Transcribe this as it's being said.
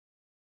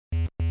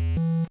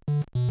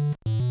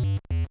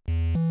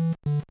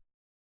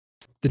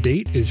The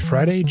date is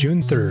Friday,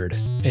 June 3rd,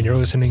 and you're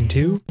listening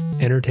to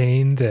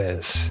Entertain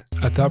This,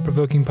 a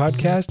thought-provoking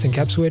podcast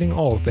encapsulating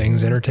all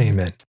things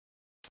entertainment.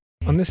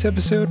 On this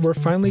episode, we're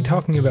finally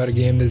talking about a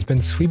game that's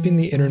been sweeping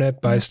the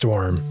internet by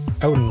storm,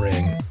 Elden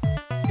Ring.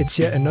 It's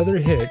yet another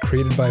hit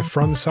created by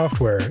From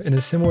Software and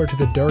is similar to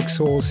the Dark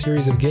Souls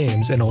series of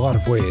games in a lot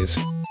of ways.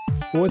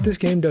 But what this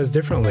game does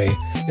differently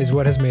is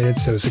what has made it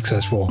so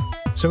successful.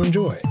 So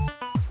enjoy.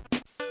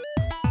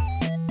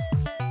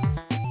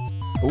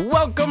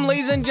 Welcome,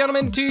 ladies and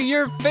gentlemen, to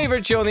your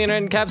favorite show on the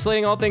internet,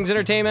 encapsulating all things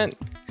entertainment.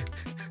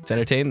 It's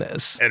Entertain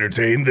This.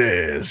 Entertain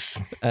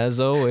This. As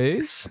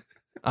always,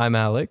 I'm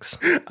Alex.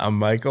 I'm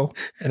Michael.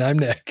 And I'm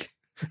Nick.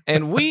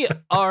 And we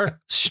are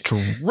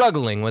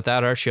struggling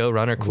without our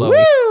showrunner, Chloe.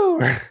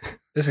 Woo!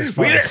 This is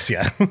fun. We miss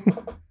ya.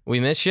 We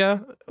miss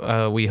you.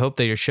 We hope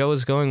that your show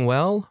is going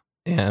well.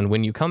 And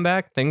when you come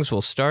back, things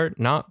will start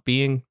not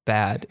being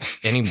bad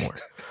anymore.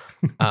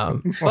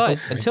 But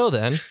until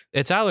then,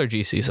 it's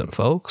allergy season,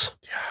 folks.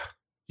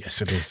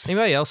 Yes, it is.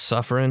 Anybody else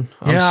suffering?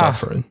 I'm Yeah.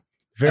 suffering.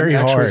 Very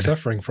I'm actually hard.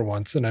 suffering for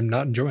once, and I'm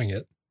not enjoying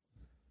it.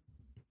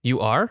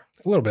 You are?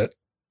 A little bit.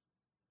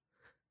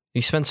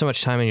 You spend so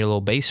much time in your little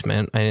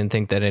basement, I didn't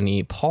think that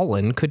any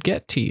pollen could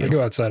get to you. I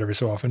go outside every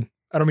so often.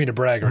 I don't mean to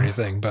brag or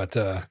anything, but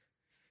It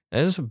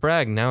is a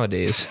brag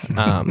nowadays.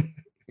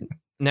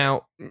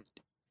 Now,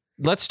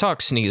 let's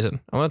talk sneezing.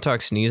 I want to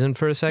talk sneezing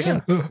for a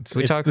second. It's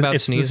about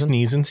it's sneezing? the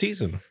sneezing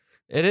season.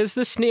 It is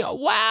the sneeze.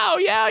 Wow,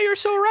 yeah, you're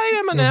so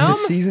right, the Eminem.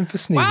 season for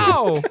sneezing.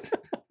 Wow.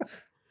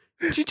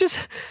 Did you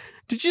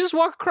just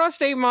walk across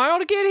 8 Mile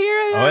to get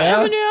here, Oh,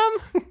 yeah?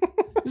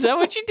 Eminem? Is that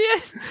what you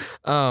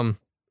did?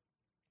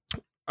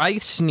 I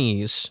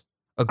sneeze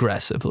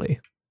aggressively.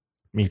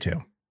 Me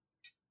too.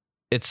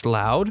 It's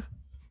loud,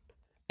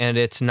 and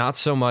it's not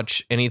so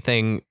much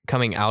anything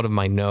coming out of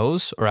my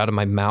nose or out of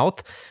my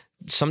mouth.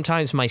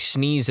 Sometimes my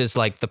sneeze is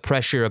like the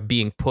pressure of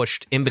being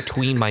pushed in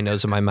between my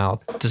nose and my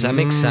mouth. Does that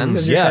make sense?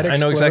 Does your Yeah, head I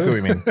know exactly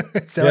explode? what you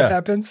mean. Is that what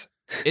happens?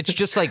 It's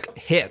just like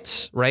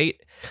hits, right?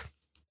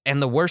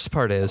 And the worst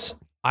part is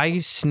I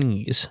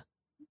sneeze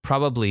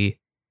probably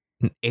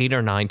 8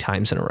 or 9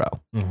 times in a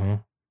row. Mm-hmm.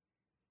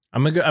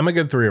 I'm a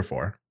good 3 or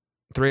 4.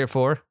 3 or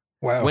 4.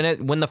 Wow.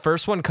 When the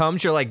first one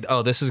comes, you're like,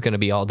 oh, this is going to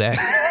be all day.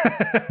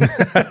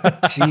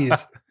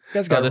 Jeez. You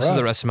guys got Oh, this is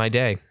the rest of my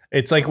day.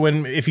 It's like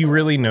if you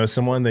really know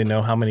someone, they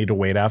know how many to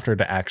wait after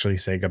to actually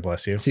say God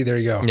bless you. See, there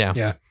you go. Yeah.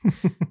 Yeah.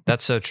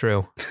 That's so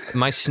true.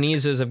 My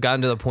sneezes have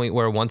gotten to the point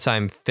where once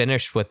I'm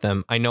finished with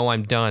them, I know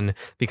I'm done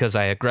because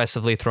I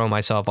aggressively throw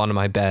myself onto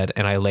my bed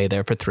and I lay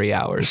there for 3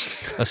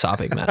 hours, a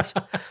sopping mess.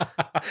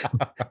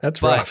 That's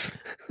But- rough.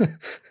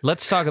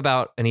 Let's talk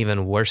about an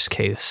even worse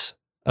case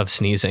of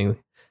sneezing,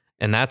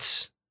 and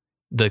that's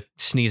the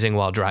sneezing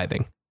while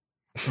driving.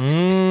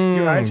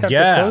 Your eyes have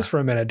to close for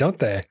a minute, don't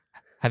they?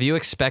 Have you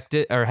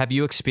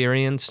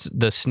experienced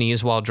the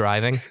sneeze while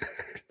driving?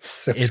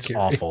 So It's scary.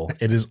 awful.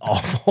 It is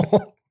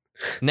awful.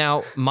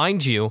 Now,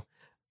 mind you,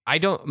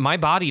 my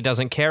body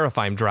doesn't care if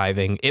I'm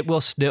driving. It will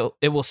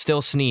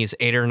still sneeze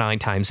 8 or 9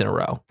 times in a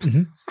row.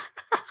 Mhm.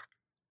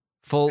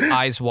 Full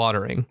eyes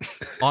watering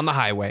on the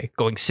highway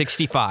going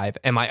 65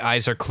 and my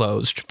eyes are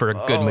closed for a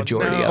good Oh,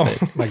 majority no. of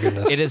it. My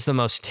goodness. It is the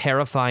most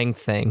terrifying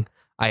thing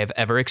I have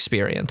ever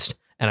experienced.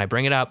 And I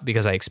bring it up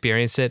because I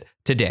experienced it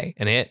today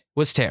and it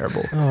was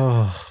terrible.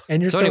 Oh.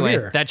 And you're So still anyway,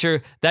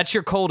 here. that's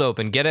your cold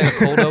open. Get it a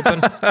cold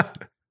open?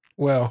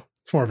 Well,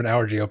 it's more of an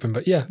allergy open,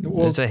 but yeah,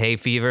 we'll It's a hay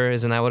fever,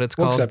 isn't that what it's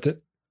called? accept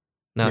it.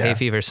 No, Yeah. hay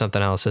fever is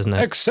something else, isn't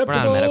it? Acceptable.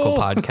 We're not a medical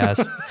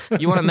podcast.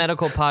 You want a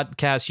medical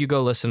podcast, you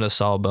go listen to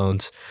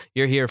Sawbones.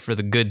 You're here for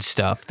the good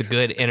stuff, the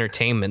good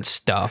entertainment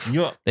stuff,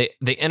 Yeah.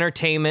 the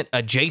entertainment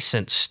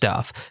adjacent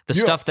stuff, the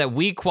Yeah. stuff that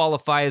we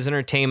qualify as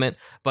entertainment,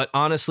 but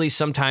honestly,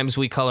 sometimes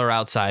we color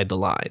outside the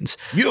lines.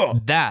 Yeah.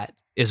 That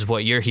is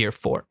what you're here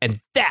for,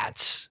 and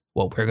that's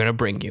what we're going to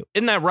bring you.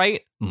 Isn't that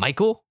right,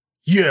 Michael?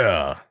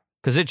 Yeah.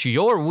 Because it's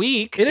your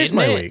week. It is isn't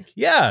my it? week.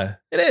 Yeah,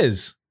 it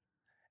is.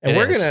 And It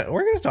we're is.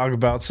 gonna talk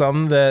about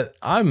something that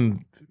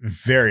I'm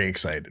very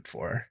excited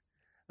for,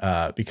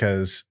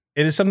 because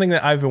it is something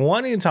that I've been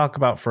wanting to talk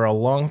about for a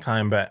long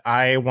time, but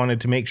I wanted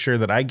to make sure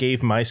that I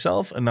gave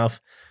myself enough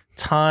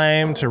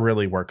time to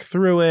really work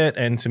through it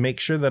and to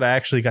make sure that I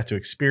actually got to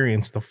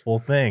experience the full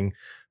thing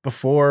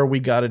before we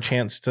got a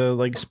chance to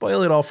like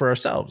spoil it all for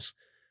ourselves.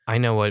 I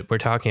know what we're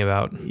talking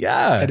about.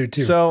 Yeah, I do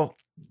too. So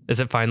Is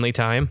it finally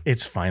time?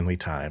 it's finally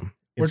time.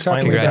 We're It's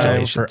talking finally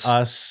time for congratulations.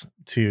 us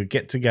to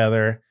get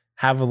together,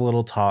 have a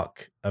little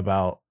talk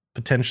about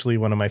potentially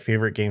one of my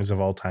favorite games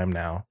of all time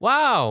now,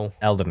 Wow.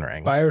 Elden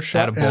Ring.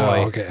 BioShock. Attaboy.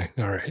 Oh, okay.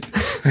 All right.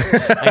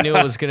 I knew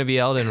it was going to be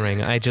Elden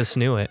Ring. I just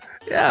knew it.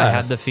 Yeah. I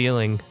had the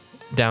feeling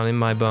down in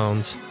my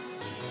bones.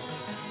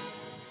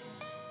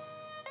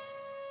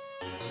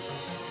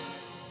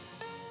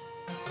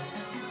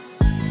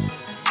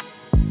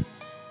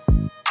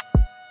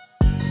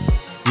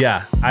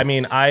 Yeah. I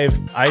mean,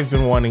 I've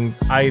been wanting.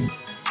 I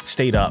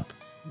stayed up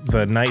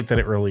the night that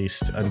it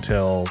released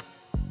until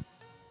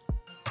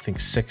I think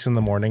 6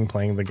 a.m.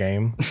 playing the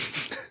game.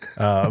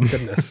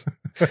 Goodness.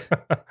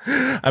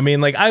 I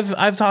mean, like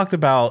I've talked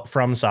about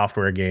From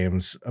Software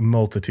games a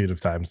multitude of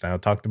times now.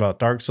 Talked about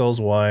Dark Souls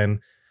 1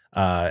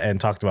 and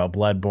talked about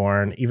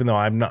Bloodborne, even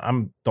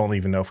though don't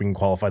even know if we can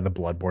qualify the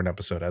Bloodborne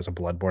episode as a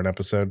Bloodborne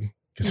episode.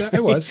 No,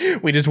 it was.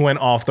 We just went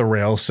off the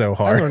rails so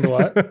hard. I learned a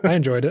lot. I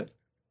enjoyed it.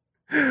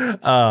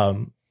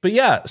 But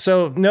yeah,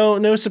 so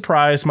no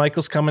surprise.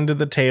 Michael's coming to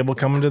the table,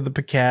 coming to the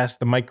podcast,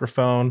 the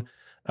microphone,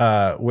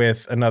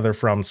 with another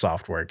From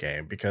Software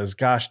game because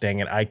gosh dang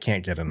it, I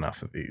can't get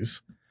enough of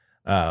these.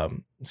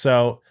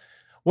 So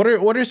what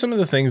are some of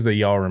the things that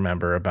y'all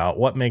remember about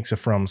what makes a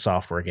From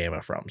Software game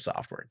a From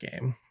Software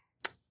game?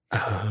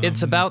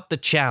 It's about the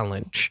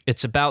challenge.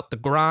 It's about the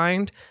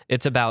grind.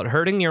 It's about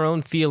hurting your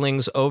own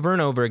feelings over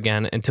and over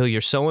again until you're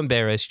so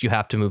embarrassed you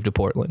have to move to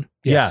Portland.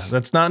 Yes. Yeah,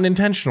 that's not an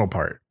intentional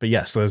part, but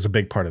yes, that is a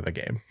big part of the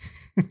game.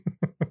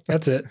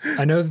 That's it.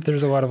 I know that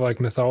there's a lot of like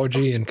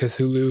mythology and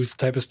Cthulhu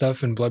type of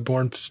stuff in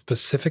Bloodborne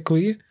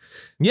specifically.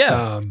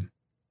 Yeah.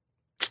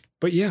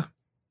 But yeah,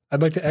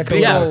 I'd like to echo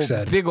what Alex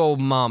said. Big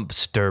old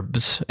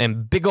monsters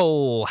and big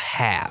old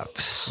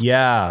hats.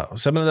 Yeah.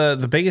 Some of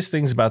the biggest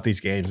things about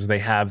these games is they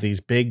have these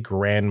big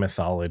grand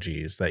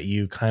mythologies that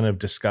you kind of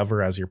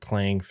discover as you're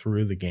playing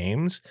through the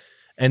games.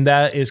 And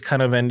that is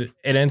kind of, and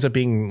it ends up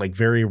being like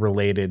very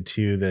related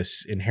to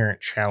this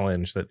inherent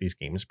challenge that these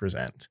games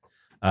present.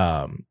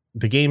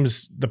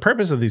 The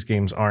purpose of these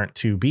games aren't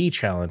to be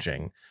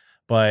challenging,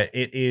 but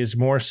it is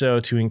more so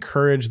to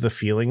encourage the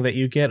feeling that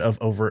you get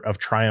of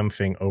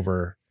triumphing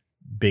over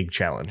big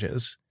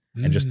challenges.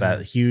 And just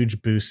that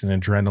huge boost in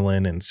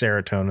adrenaline and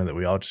serotonin that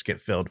we all just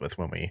get filled with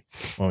when we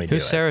do it.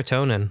 Who's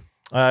serotonin?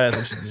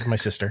 This is my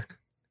sister.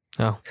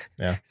 Oh,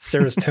 yeah,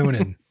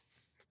 serotonin.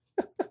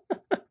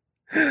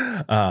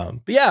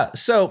 But yeah,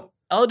 so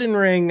Elden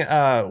Ring.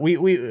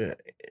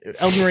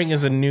 Elden Ring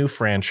is a new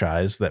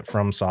franchise that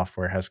From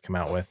Software has come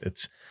out with.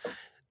 It's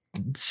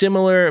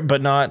similar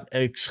but not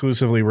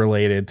exclusively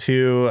related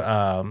to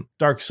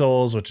Dark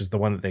Souls, which is the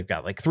one that they've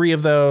got like 3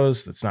 of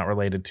those. That's not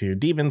related to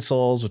Demon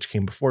Souls, which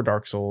came before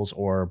Dark Souls,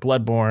 or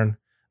Bloodborne,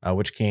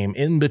 which came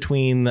in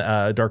between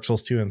Dark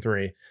Souls 2 and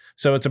 3.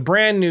 So it's a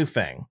brand new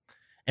thing.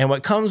 And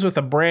what comes with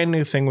a brand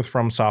new thing with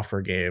From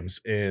Software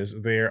games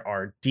is there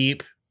are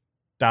deep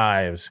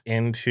dives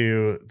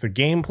into the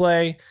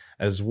gameplay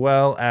as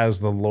well as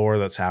the lore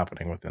that's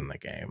happening within the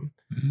game.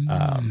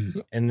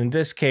 And in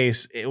this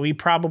case, we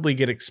probably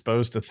get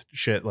exposed to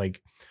shit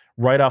like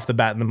right off the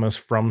bat in the most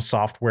From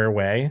Software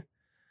way.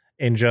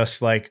 And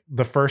just like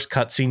the first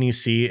cutscene you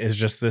see is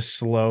just this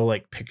slow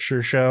like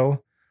picture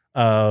show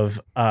of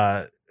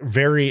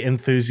very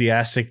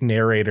enthusiastic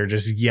narrator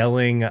just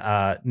yelling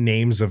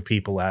names of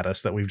people at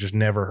us that we've just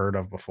never heard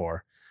of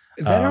before.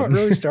 Is that how it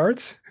really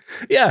starts?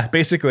 Yeah,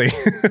 basically.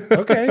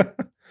 Okay.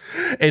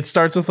 It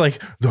starts with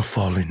like the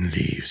fallen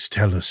leaves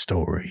tell a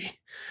story.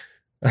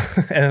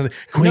 And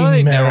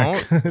Queen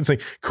Marika. It's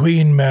like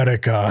Queen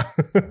Marika.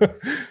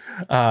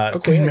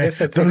 Okay, I guess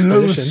that's the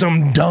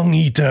loathsome dung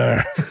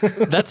eater.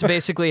 That's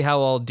basically how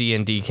all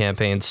D&D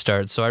campaigns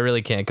start, so I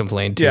really can't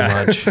complain too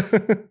much.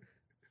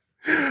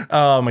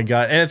 Oh my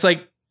god. And it's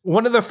like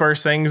one of the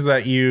first things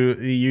that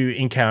you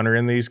encounter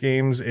in these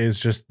games is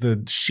just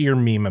the sheer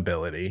meme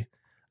ability.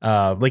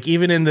 Like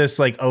even in this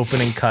like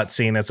opening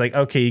cutscene, it's like,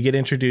 okay, you get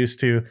introduced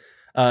to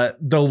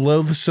the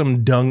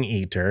loathsome dung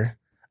eater,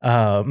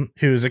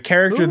 who's a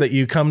character that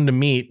you come to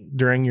meet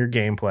during your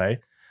gameplay,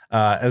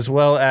 as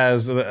well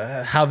as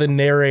how the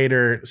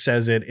narrator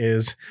says it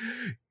is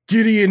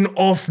Gideon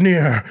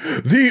Ofnir,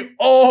 the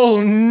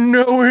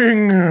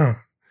all-knowing.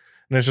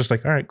 And it's just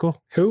like, all right,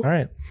 cool. Who? All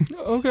right.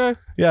 Okay.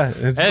 Yeah.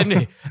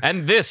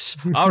 And this,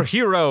 our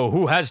hero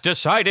who has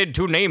decided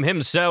to name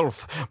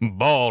himself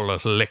Ball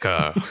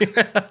Liquor.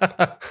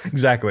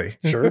 Exactly.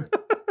 Sure.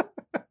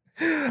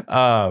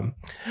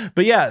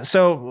 But yeah,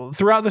 so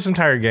throughout this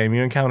entire game,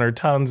 you encounter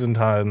tons and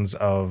tons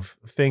of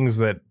things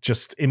that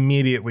just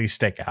immediately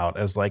stick out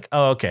as like,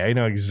 oh, okay, I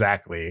know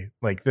exactly.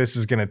 Like this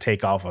is going to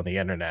take off on the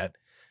internet.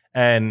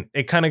 And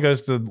it kind of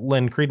goes to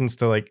lend credence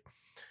to like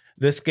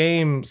this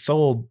game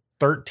sold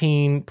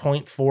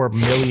 13.4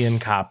 million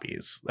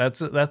copies.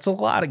 That's a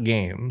lot of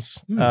games.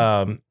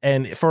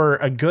 And for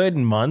a good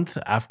month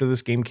after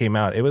this game came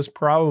out, it was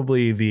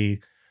probably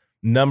the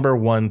number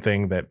one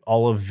thing that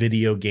all of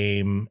video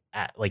game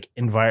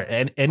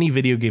any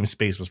video game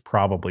space was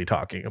probably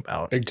talking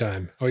about. Big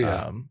time. Oh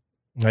yeah.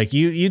 Like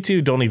you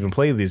two don't even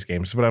play these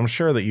games, but I'm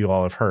sure that you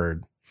all have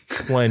heard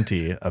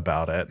plenty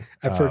about it.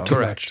 I've heard too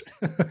much.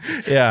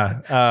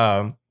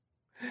 Yeah.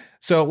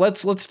 So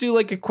let's do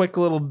like a quick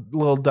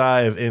little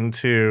dive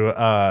into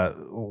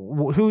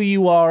who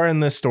you are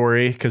in this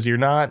story, because you're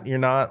not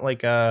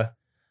like an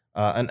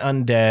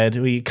undead.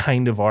 Well, you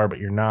kind of are, but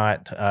you're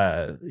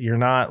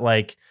not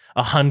like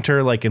a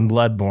hunter like in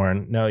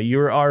Bloodborne. No, you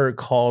are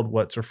called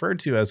what's referred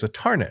to as a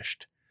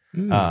tarnished.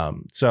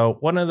 So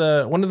one of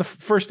the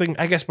first thing,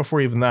 I guess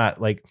before even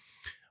that, like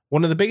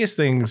one of the biggest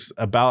things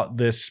about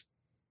this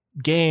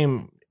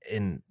game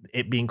in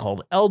it being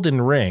called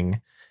Elden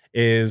Ring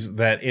is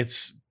that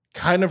it's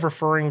kind of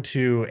referring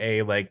to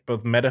a like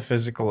both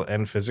metaphysical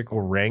and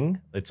physical ring.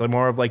 It's like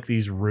more of like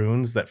these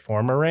runes that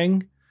form a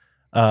ring.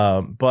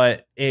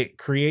 But it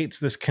creates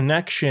this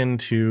connection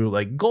to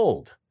like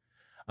gold.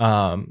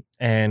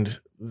 And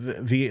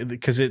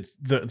because it's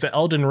the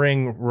Elden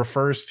Ring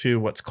refers to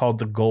what's called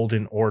the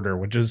Golden Order,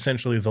 which is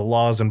essentially the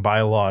laws and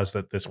bylaws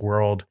that this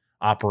world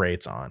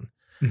operates on.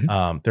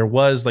 Mm-hmm. There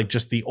was like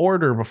just the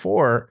order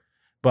before,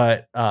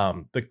 but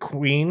the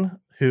queen,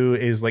 who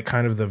is like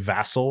kind of the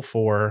vassal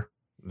for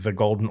the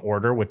Golden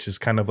Order, which is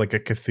kind of like a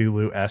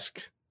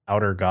Cthulhu-esque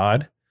outer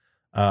god.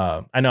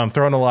 I know I'm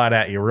throwing a lot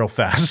at you real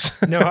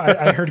fast. No,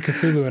 I heard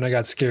Cthulhu and I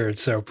got scared.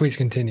 So please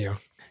continue.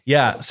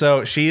 Yeah,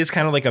 so she is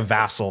kind of like a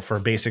vassal for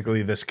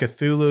basically this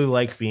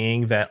Cthulhu-like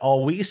being that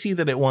all we see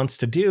that it wants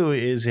to do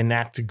is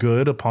enact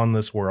good upon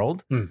this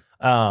world.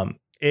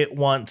 It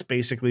wants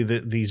basically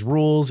these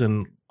rules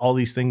and all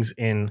these things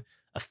in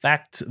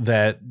effect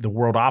that the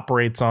world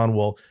operates on.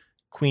 Well,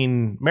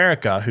 Queen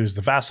Marika, who's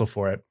the vassal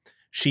for it,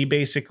 she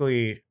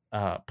basically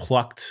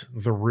plucked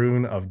the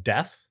rune of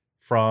death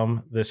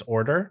from this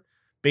order,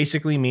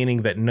 basically meaning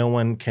that no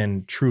one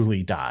can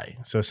truly die.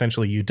 So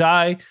essentially you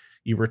die,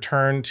 you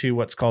return to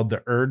what's called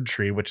the Erd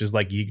tree, which is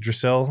like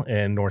Yggdrasil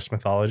in Norse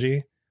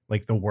mythology,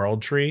 like the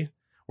world tree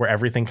where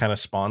everything kind of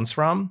spawns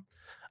from.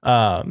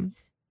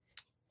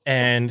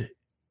 And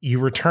you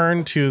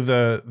return to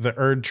the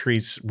Erd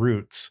tree's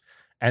roots,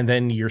 and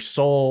then your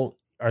soul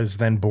is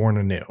then born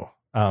anew.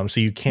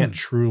 So you can't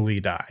truly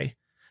die.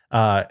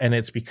 And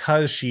it's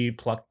because she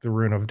plucked the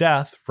rune of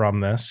death from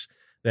this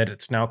that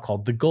it's now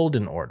called the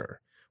Golden Order,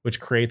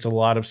 which creates a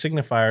lot of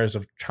signifiers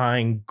of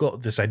tying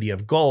this idea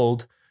of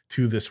gold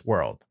to this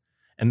world.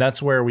 And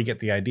that's where we get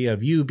the idea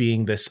of you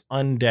being this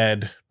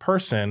undead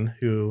person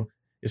who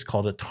is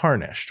called a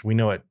tarnished. We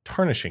know what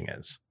tarnishing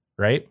is,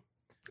 right?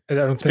 I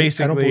don't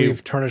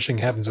believe tarnishing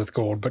happens with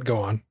gold, but go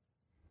on.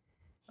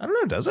 I don't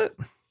know, does it?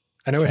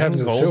 I know it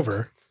happens with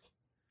silver.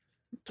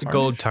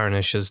 Gold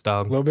tarnishes,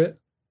 dog. A little bit.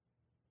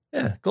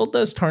 Yeah, gold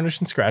does tarnish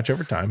and scratch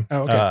over time.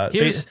 Oh,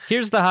 okay.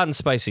 Here's the hot and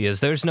spicy is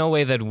there's no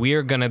way that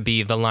we're going to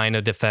be the line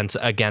of defense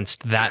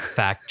against that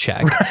fact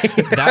check. Right.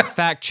 That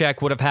fact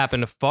check would have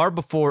happened far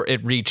before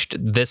it reached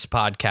this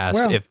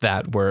podcast if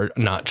that were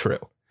not true.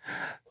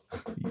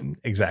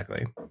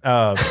 Exactly.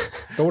 Gold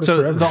is So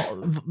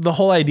forever. the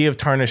whole idea of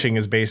tarnishing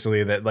is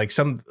basically that like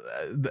some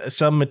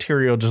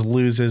material just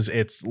loses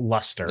its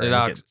luster. It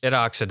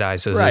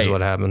oxidizes Right. is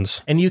what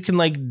happens. And you can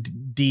like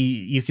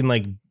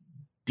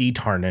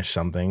detarnish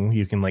something.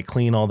 You can like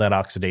clean all that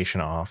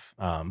oxidation off.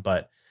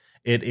 But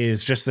it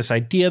is just this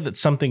idea that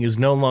something is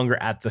no longer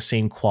at the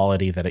same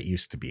quality that it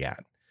used to be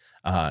at.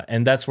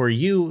 And that's where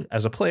you,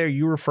 as a player,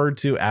 you referred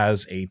to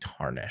as a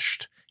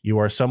tarnished. You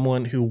are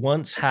someone who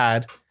once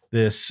had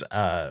this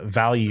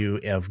value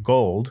of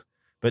gold,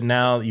 but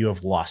now you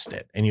have lost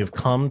it. And you've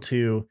come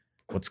to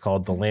what's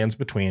called the Lands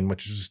Between,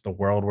 which is just the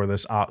world where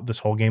this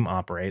whole game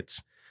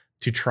operates,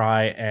 to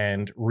try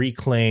and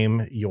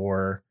reclaim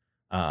your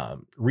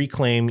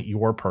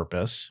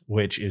purpose,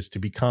 which is to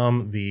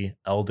become the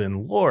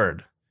Elden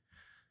Lord.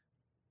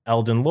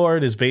 Elden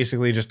Lord is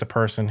basically just a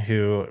person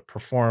who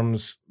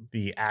performs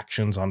the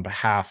actions on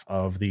behalf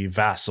of the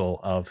vassal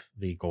of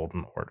the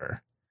Golden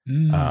Order.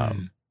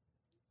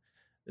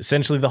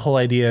 Essentially, the whole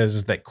idea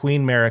is that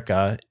Queen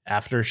Marika,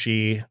 after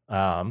she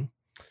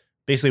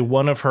basically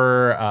one of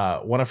her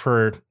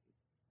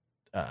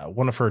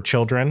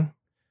children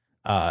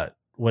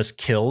was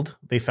killed.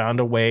 They found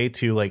a way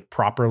to like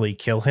properly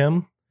kill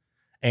him.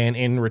 And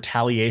in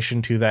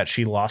retaliation to that,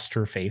 she lost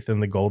her faith in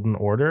the Golden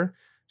Order.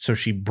 So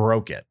she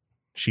broke it.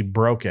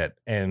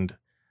 And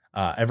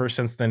ever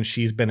since then,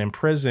 she's been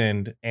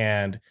imprisoned.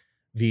 And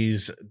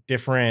these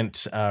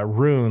different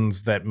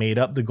runes that made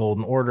up the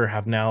Golden Order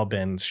have now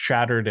been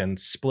shattered and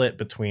split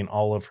between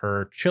all of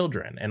her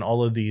children and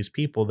all of these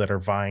people that are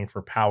vying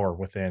for power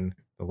within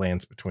the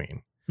Lands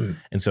Between.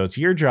 And so it's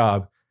your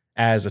job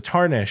as a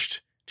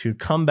tarnished to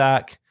come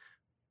back,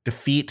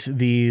 defeat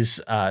these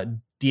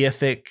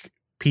deific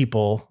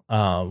people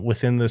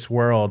within this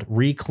world,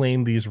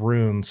 reclaim these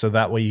runes so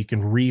that way you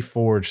can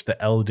reforge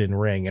the Elden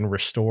Ring and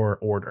restore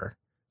order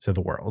to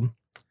the world.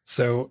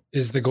 So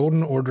is the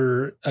Golden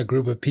Order a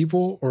group of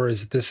people, or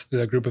is this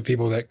the group of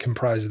people that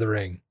comprise the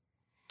ring?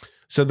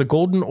 So the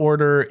Golden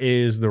Order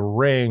is the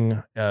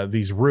ring,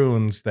 these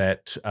runes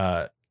that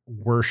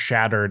were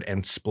shattered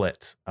and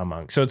split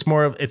among. So it's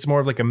more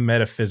of like a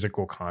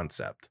metaphysical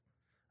concept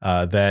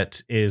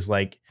that is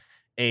like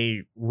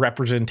a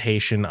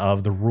representation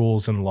of the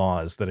rules and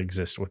laws that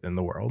exist within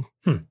the world.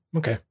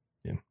 Okay.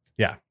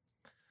 Yeah.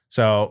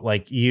 So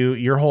like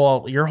your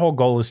whole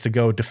goal is to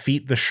go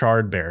defeat the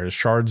shard bearers,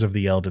 shards of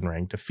the Elden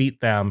Ring,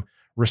 defeat them,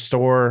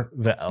 restore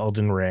the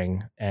Elden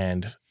Ring,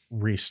 and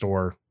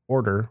restore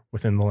order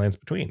within the Lands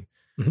Between.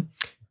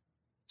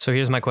 So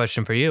here's my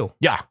question for you.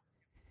 Yeah.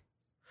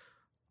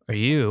 Are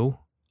you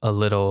a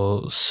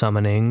little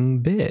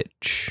summoning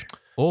bitch?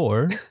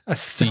 Or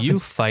do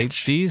you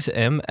fight these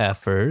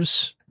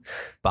MFers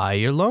by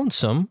your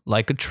lonesome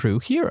like a true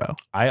hero?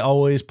 I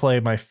always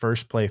play my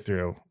first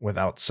playthrough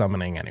without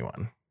summoning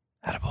anyone.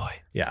 Attaboy.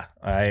 Yeah,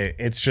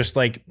 it's just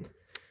like,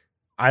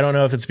 I don't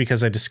know if it's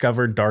because I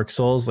discovered Dark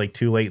Souls like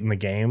too late in the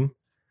game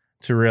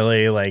to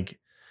really like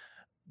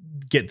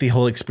get the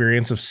whole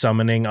experience of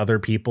summoning other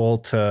people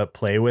to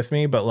play with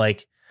me, but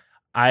like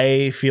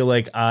I feel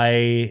like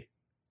I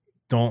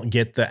don't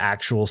get the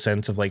actual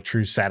sense of like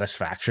true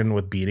satisfaction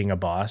with beating a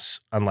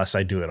boss unless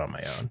I do it on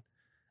my own.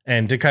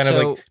 And to kind of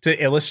like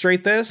to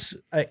illustrate this,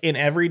 in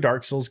every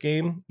Dark Souls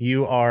game,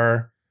 you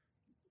are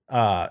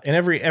in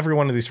every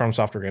one of these From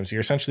Software games,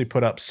 you're essentially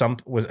put up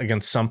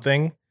against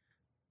something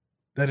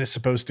that is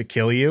supposed to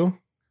kill you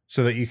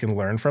so that you can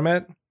learn from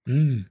it.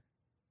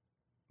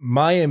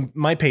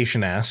 My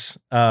patient ass,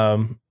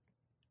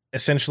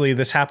 essentially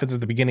this happens at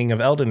the beginning of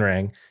Elden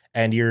Ring,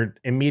 and you're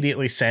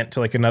immediately sent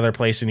to like another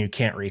place and you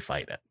can't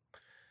refight it.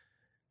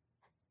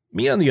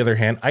 Me, on the other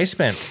hand, I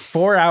spent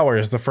 4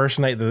 hours the first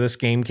night that this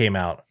game came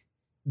out,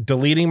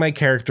 deleting my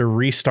character,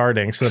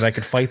 restarting so that I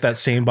could fight that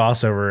same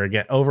boss over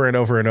and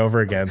over and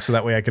over again, so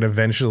that way I could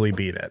eventually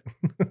beat it.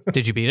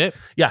 Did you beat it?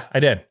 Yeah, I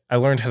did. I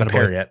learned how to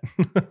parry it.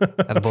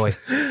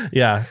 Attaboy.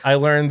 Yeah, I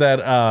learned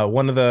that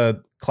one of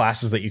the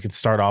classes that you could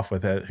start off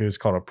with, who's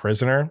called a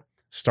prisoner,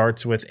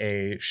 starts with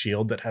a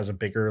shield that has a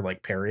bigger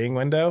like parrying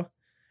window.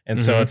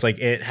 And so it's like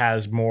it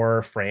has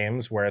more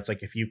frames where it's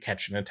like if you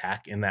catch an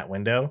attack in that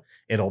window,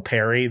 it'll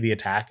parry the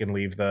attack and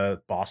leave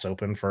the boss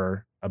open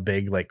for a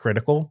big like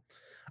critical.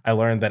 I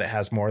learned that it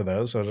has more of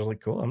those. So I was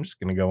like, cool, I'm just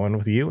going to go in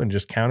with you and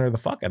just counter the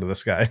fuck out of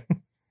this guy.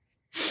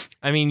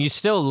 I mean, you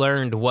still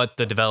learned what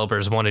the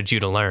developers wanted you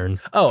to learn.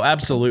 Oh,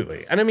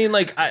 absolutely. And I mean,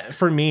 like,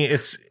 for me,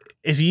 it's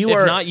if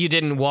not, you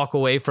didn't walk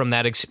away from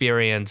that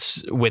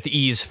experience with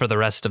ease for the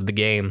rest of the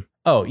game.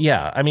 Oh,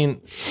 yeah. I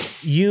mean,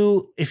 if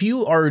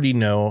you already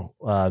know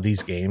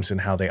these games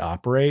and how they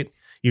operate,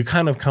 you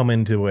kind of come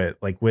into it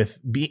like with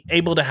be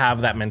able to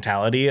have that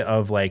mentality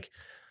of like,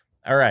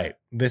 all right,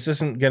 this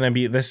isn't going to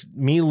be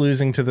me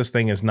losing to this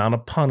thing is not a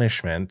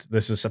punishment.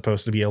 This is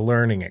supposed to be a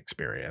learning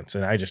experience.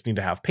 And I just need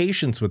to have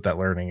patience with that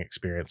learning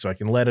experience so I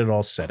can let it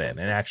all set in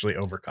and actually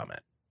overcome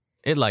it.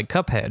 It like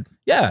Cuphead.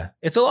 Yeah,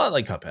 it's a lot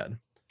like Cuphead.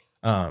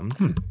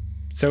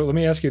 So let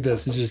me ask you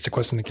this. It's just a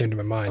question that came to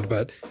my mind,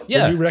 but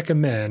yeah. Would you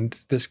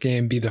recommend this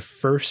game be the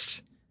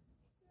first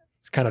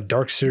kind of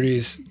Dark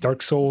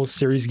Souls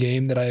series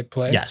game that I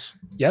play? Yes.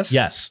 Yes?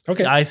 Yes.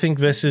 Okay. I think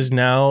this is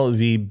now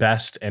the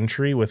best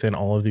entry within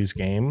all of these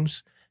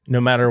games, no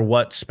matter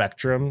what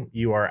spectrum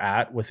you are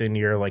at within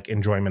your like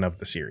enjoyment of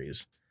the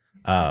series.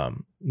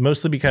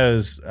 Mostly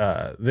because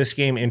this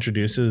game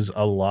introduces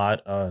a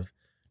lot of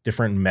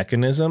different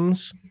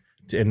mechanisms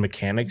and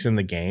mechanics in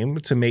the game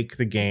to make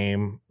the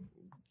game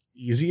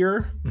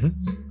easier.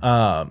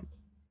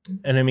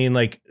 And I mean,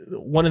 like,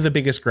 one of the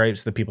biggest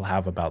gripes that people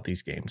have about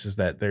these games is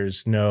that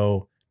there's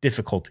no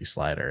difficulty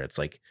slider. It's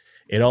like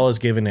it all is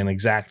given an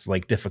exact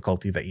like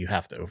difficulty that you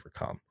have to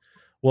overcome.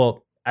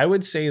 Well, I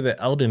would say that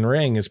Elden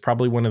Ring is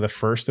probably one of the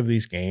first of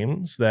these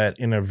games that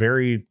in a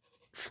very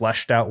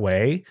fleshed out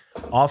way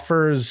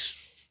offers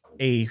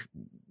a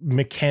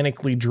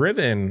mechanically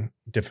driven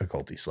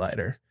difficulty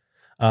slider.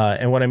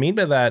 And what I mean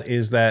by that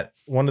is that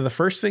one of the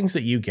first things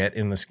that you get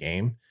in this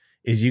game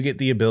is you get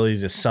the ability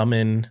to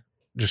summon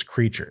just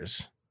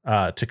creatures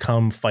to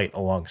come fight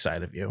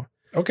alongside of you.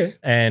 Okay.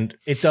 And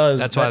it does.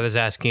 That's why I was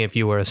asking if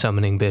you were a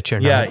summoning bitch or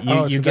not.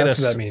 Yeah, you get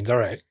that's what that means. All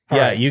right.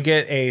 You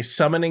get a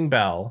summoning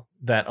bell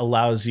that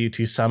allows you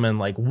to summon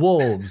like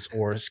wolves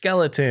or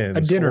skeletons.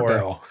 A dinner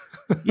bell.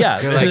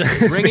 Yeah. You're like,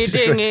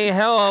 ringy-dingy,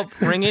 help,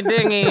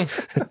 ringy-dingy.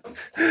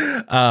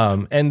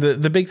 And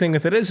the big thing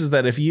with it is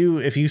that if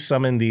you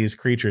summon these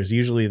creatures,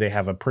 usually they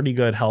have a pretty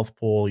good health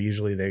pool.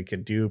 Usually they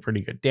could do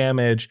pretty good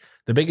damage.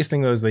 The biggest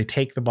thing though is they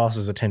take the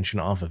boss's attention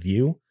off of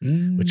you,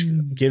 which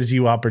gives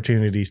you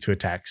opportunities to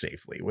attack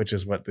safely, which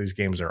is what these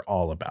games are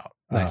all about.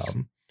 Nice.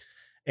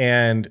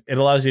 And it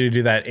allows you to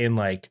do that in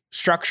like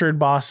structured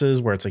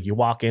bosses where it's like you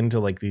walk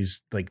into like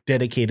these like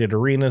dedicated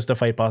arenas to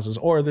fight bosses,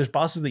 or there's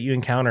bosses that you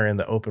encounter in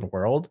the open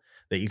world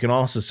that you can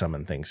also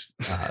summon things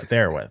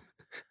there with.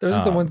 Those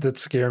are the ones that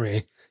scare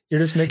me. You're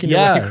just making your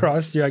way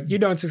across. You're like, you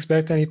don't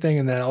expect anything.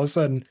 And then all of a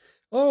sudden,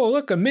 oh,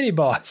 look, a mini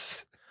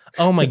boss.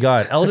 Oh my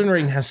God. Elden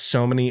Ring has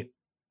so many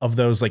of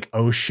those like,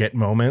 oh shit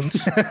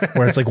moments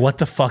where it's like, what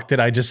the fuck did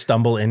I just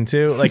stumble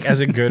into? Like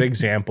as a good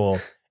example,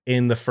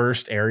 in the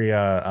first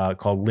area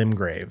called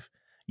Limgrave,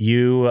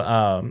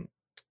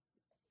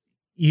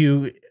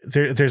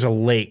 there's a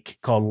lake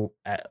called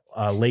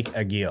Lake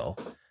Agil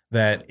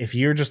that if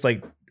you're just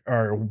like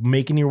are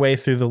making your way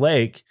through the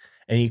lake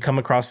and you come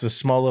across this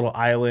small little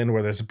island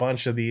where there's a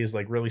bunch of these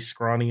like really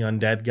scrawny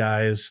undead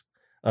guys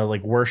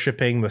like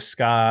worshiping the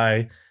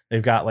sky.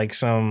 They've got like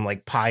some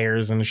like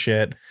pyres and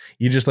shit.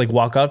 You just like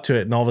walk up to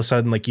it and all of a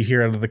sudden like you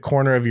hear out of the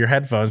corner of your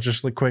headphones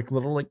just a quick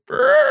little like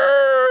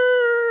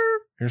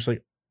you're just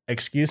like,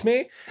 excuse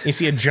me? You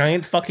see a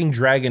giant fucking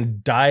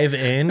dragon dive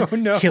in,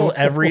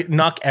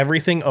 knock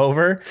everything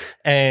over,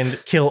 and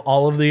kill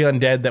all of the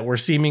undead that were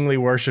seemingly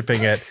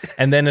worshiping it.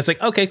 And then it's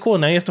like, okay, cool.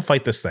 Now you have to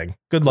fight this thing.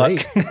 Good luck.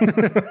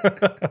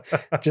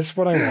 Just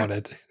what I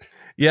wanted.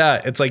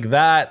 Yeah, it's like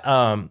that.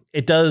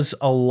 It does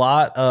a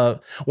lot of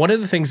one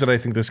of the things that I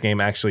think this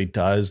game actually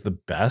does the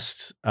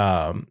best,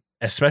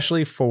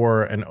 especially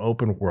for an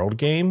open world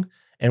game.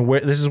 And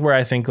where this is where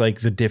I think like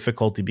the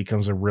difficulty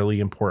becomes a really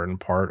important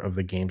part of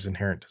the game's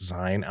inherent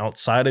design,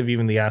 outside of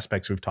even the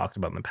aspects we've talked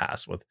about in the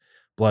past with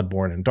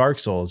Bloodborne and Dark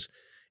Souls,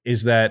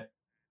 is that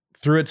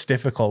through its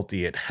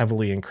difficulty, it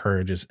heavily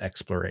encourages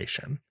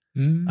exploration.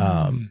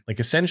 Like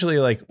essentially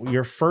like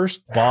your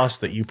first boss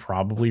that you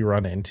probably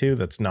run into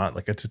that's not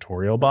like a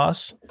tutorial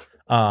boss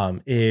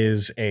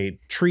is a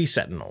tree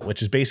sentinel,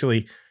 which is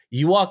basically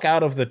you walk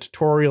out of the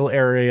tutorial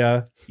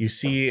area, you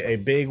see a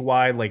big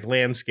wide like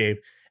landscape,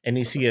 and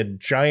you see a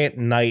giant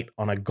knight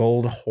on a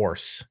gold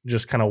horse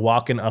just kind of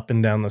walking up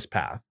and down this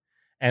path.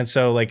 And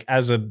so like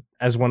as a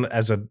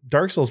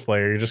Dark Souls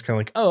player, you're just kind of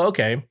like, oh,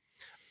 okay,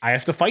 I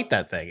have to fight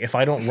that thing. If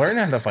I don't learn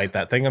how to fight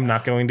that thing, I'm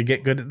not going to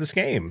get good at this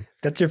game.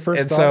 That's your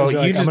first And thought. so You're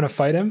like, you I'm just- going to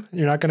fight him.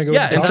 You're not going to go.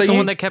 Yeah, to and Is so that the you-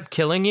 one that kept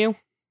killing you?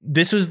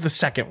 This was the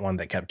second one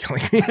that kept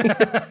killing me.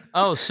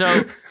 Oh,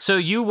 so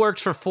you worked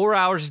for 4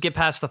 hours to get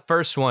past the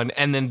first one,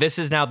 and then this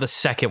is now the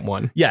second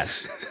one.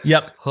 Yes.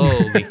 Yep.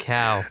 Holy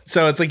cow.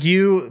 So it's like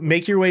you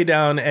make your way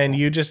down and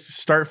you just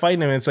start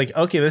fighting him. And it's like,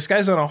 okay, this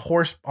guy's on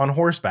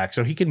horseback,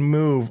 so he can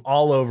move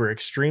all over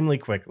extremely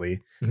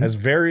quickly, Mhm. has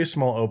very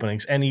small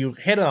openings, and you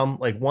hit him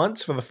like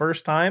once for the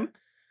first time,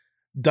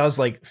 does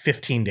like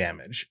 15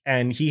 damage,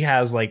 and he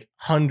has like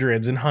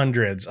hundreds and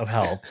hundreds of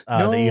health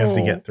that you have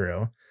to No. get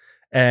through.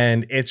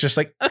 And it's just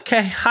like,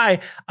 okay,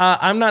 hi,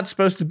 I'm not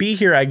supposed to be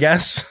here, I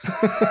guess.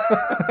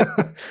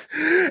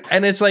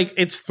 And it's like,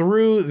 it's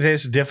through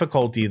this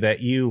difficulty that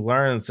you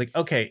learn. It's like,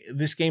 okay,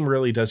 this game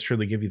really does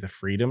truly give you the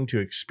freedom to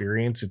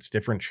experience its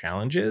different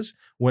challenges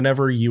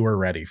whenever you are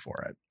ready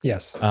for it.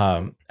 Yes.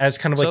 As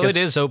kind of like So it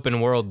is open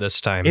world this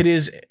time. it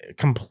is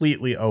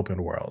completely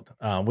open world,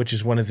 which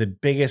is one of the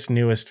biggest,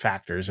 newest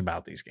factors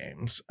about these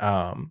games.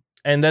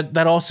 And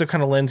that also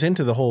kind of lends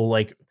into the whole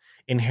like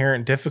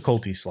inherent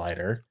difficulty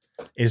slider,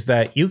 is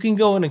that you can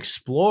go and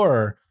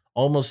explore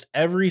almost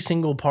every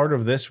single part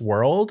of this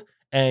world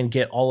and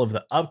get all of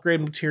the upgrade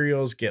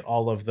materials, get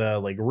all of the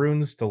like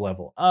runes to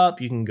level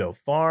up. You can go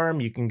farm,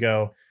 you can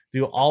go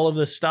do all of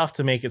this stuff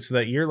to make it so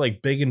that you're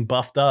like big and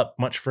buffed up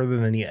much further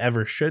than you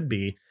ever should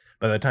be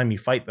by the time you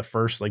fight the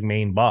first like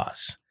main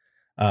boss.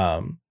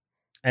 And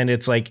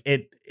it's like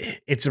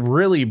it's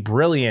really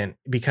brilliant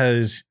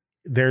because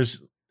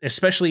there's,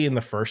 especially in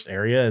the first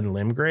area in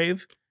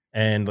Limgrave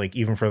and like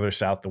even further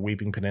south, the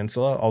Weeping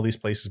Peninsula, all these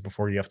places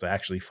before you have to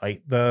actually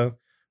fight the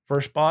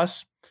first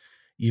boss,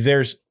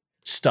 there's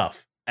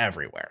stuff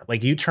everywhere.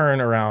 Like you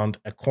turn around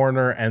a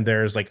corner and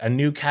there's like a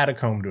new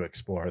catacomb to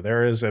explore.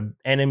 There is an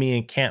enemy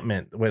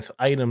encampment with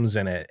items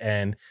in it,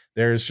 and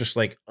there's just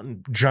like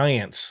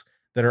giants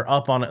that are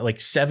up on it,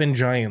 like 7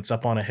 giants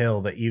up on a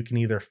hill that you can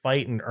either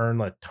fight and earn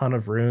a ton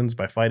of runes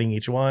by fighting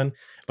each one.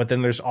 But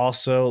then there's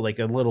also like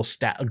a little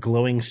a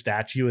glowing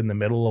statue in the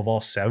middle of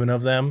all 7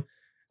 of them.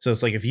 So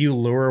it's like if you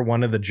lure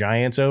one of the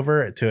giants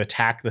over to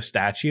attack the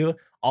statue,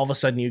 all of a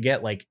sudden you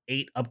get like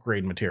 8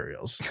 upgrade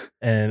materials,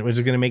 and which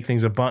is going to make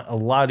things a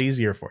lot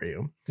easier for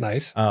you.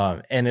 Nice.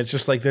 And it's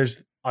just like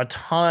there's a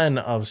ton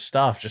of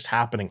stuff just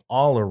happening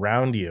all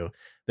around you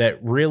that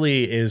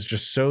really is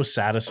just so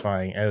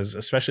satisfying,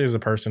 especially as a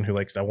person who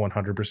likes that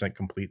 100%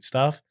 complete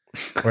stuff,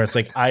 where it's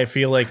like I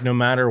feel like no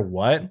matter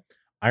what,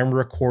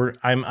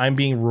 I'm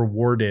being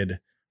rewarded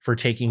for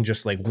taking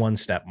just like one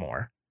step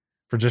more,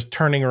 for just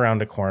turning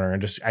around a corner,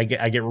 and just I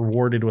get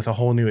rewarded with a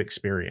whole new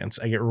experience.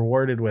 I get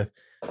rewarded with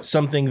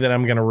something that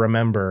I'm going to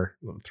remember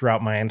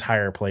throughout my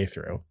entire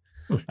playthrough.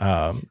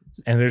 And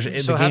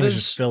the game is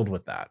just filled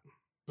with that.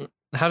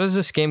 How does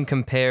this game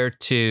compare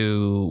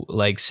to,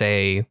 like,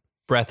 say,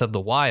 Breath of the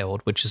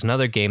Wild, which is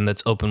another game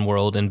that's open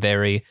world and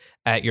very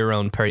at your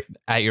own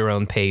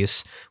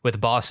pace,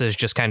 with bosses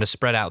just kind of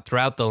spread out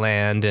throughout the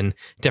land and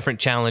different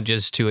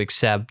challenges to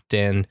accept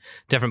and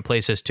different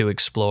places to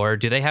explore?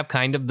 Do they have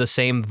kind of the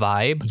same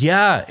vibe?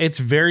 Yeah, it's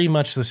very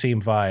much the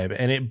same vibe,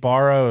 and it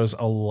borrows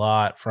a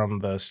lot from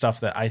the stuff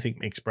that I think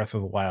makes Breath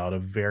of the Wild a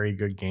very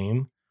good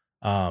game.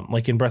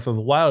 Like in Breath of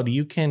the Wild,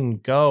 you can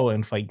go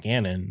and fight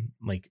Ganon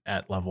like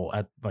at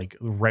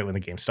right when the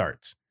game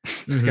starts.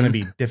 It's going to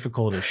be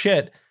difficult as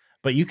shit,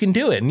 but you can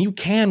do it and you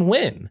can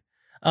win.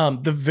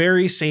 The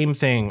very same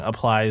thing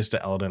applies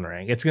to Elden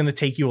Ring. It's going to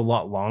take you a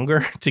lot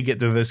longer to get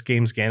to this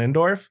game's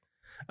Ganondorf,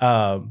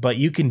 but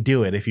you can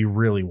do it if you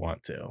really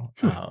want to.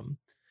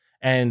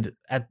 And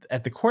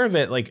at the core of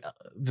it, like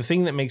the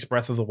thing that makes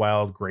Breath of the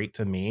Wild great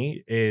to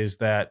me is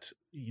that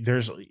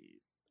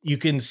you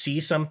can see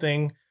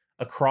something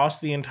across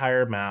the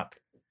entire map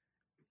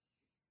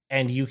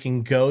and you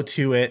can go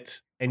to it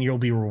and you'll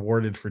be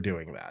rewarded for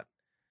doing that.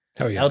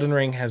 Oh yeah. Elden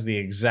Ring has the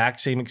exact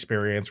same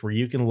experience where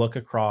you can look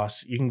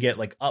across, you can get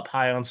like up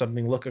high on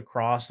something, look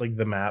across like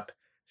the map,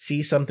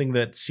 see something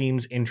that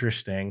seems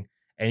interesting,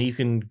 and you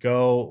can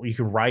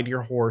ride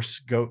your horse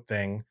goat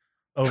thing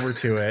over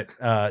to it.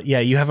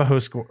 You have a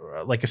host,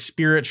 like a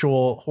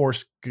spiritual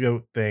horse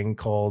goat thing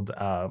called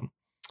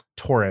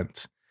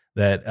Torrent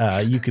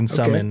that you can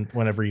summon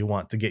whenever you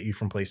want to get you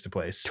from place to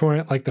place.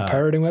 Torrent, like the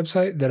pirating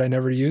website that I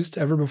never used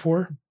ever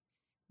before.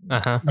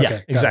 Uh-huh. Yeah,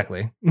 Okay,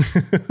 exactly.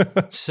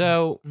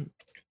 So,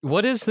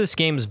 what is this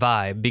game's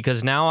vibe?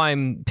 Because now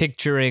I'm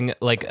picturing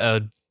like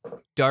a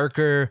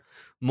darker,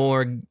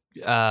 more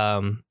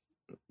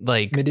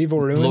like Medieval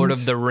ruins. Lord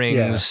of the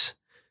Rings.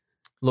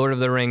 Lord of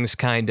the Rings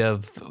kind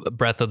of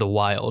Breath of the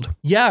Wild.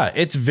 Yeah,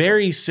 it's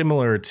very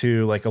similar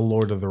to like a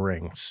Lord of the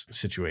Rings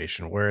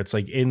situation where it's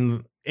like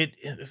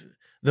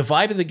the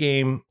vibe of the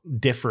game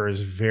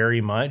differs very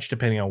much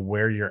depending on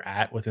where you're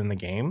at within the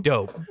game.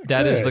 Dope.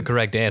 That is the Good.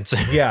 correct answer.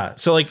 Yeah,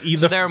 so like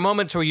So there are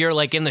moments where you're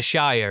like in the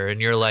Shire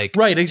and you're like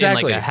right,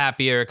 exactly. in like a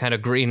happier, kind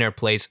of greener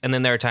place, and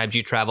then there are times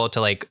you travel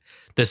to like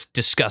this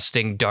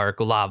disgusting dark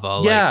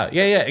lava. Yeah,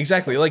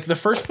 exactly. Like the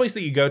first place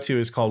that you go to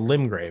is called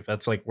Limgrave.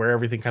 That's like where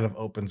everything kind of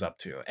opens up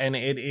to. And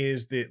it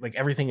is like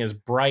everything is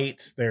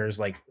bright.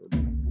 There's like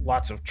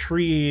lots of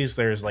trees.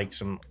 There's like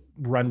some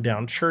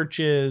rundown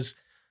churches.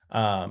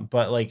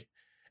 But like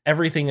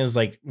everything is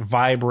like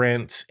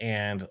vibrant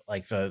and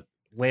like the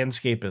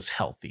landscape is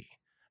healthy.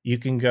 You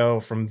can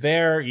go from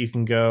there. You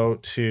can go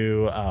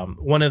to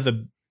one of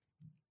the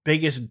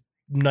biggest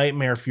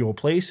nightmare fuel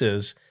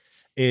places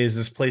is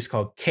this place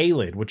called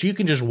Caelid, which you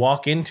can just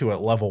walk into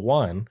at level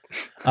 1.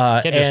 you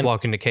can't just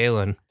walk into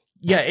Kalen.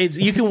 Yeah,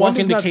 you can walk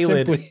into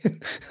Caelid.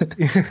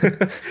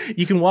 Simply...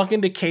 You can walk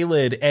into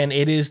Caelid, and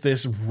it is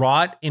this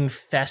rot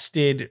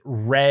infested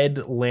red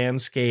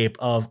landscape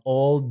of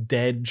all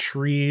dead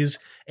trees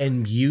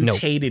and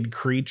mutated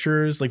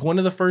creatures. Like one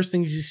of the first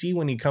things you see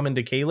when you come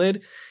into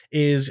Caelid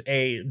is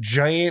a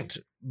giant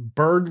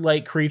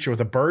bird-like creature with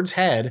a bird's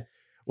head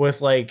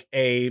with like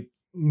a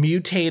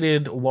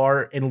mutated,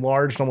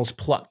 enlarged, almost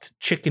plucked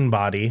chicken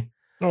body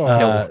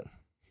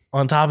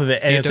on top of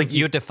it, and it's like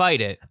you have to fight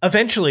it.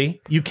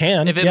 Eventually, you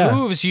can. If it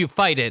moves, you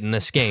fight it in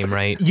this game,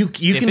 right? You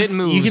can. It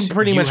moves, you can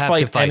pretty much have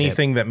to fight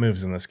anything that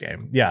moves in this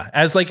game. Yeah,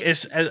 as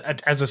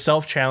a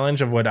self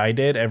challenge of what I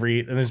did and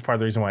this is part of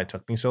the reason why it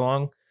took me so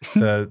long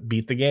to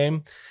beat the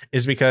game,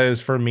 is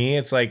because for me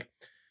it's like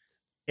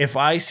if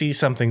I see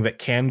something that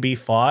can be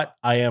fought,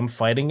 I am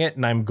fighting it,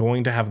 and I'm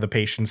going to have the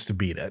patience to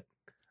beat it.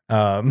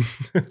 All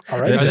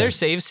right. Are there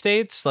save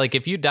states? Like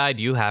if you died,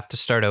 you have to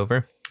start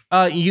over.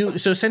 So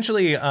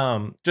essentially,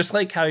 just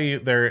like how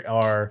there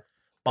are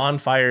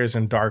bonfires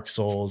in Dark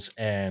Souls,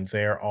 and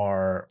there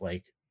are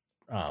like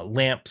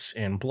lamps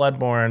in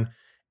Bloodborne.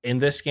 In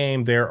this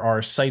game, there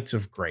are sites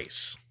of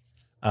grace.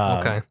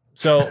 Okay.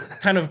 So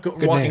kind of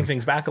walking name.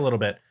 things back a little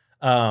bit.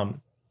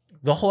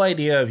 The whole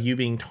idea of you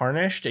being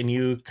tarnished and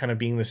you kind of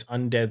being this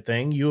undead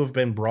thing, you have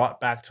been brought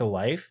back to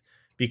life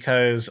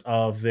because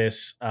of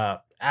this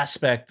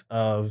aspect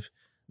of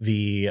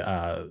the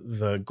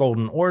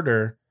Golden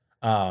Order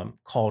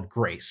called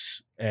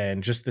grace.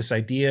 And just this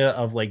idea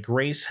of like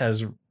grace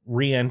has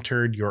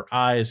re-entered your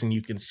eyes and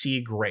you can see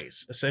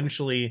grace.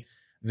 Essentially,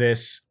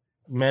 this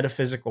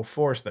metaphysical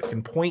force that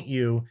can point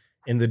you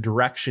in the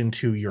direction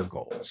to your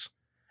goals.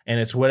 And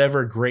it's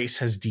whatever grace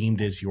has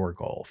deemed as your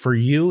goal. For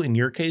you, in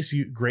your case,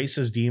 grace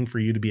is deemed for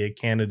you to be a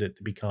candidate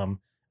to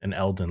become an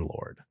Elden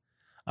Lord.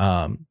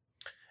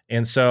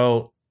 And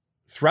so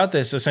throughout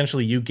this,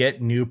 essentially, you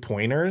get new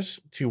pointers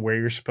to where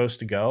you're supposed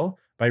to go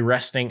by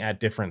resting at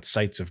different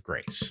sites of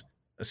grace,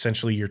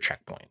 essentially your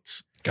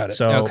checkpoints. Got it.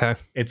 So Okay.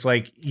 it's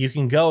like you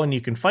can go and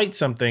you can fight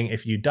something.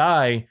 If you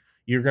die,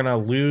 you're going to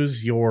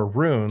lose your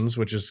runes,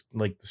 which is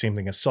like the same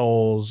thing as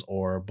souls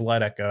or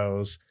blood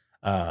echoes.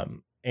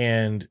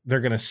 And they're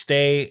going to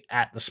stay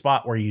at the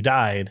spot where you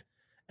died,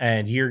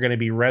 and you're going to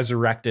be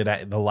resurrected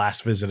at the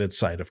last visited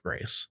site of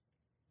grace.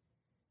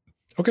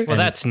 Okay. Well,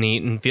 that's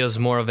neat and feels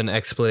more of an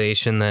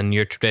exploration than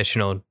your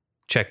traditional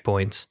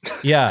checkpoints.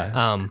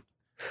 Yeah.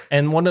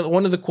 And one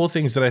of the cool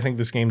things that I think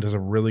this game does a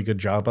really good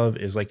job of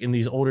is like in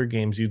these older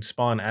games, you'd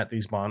spawn at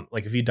these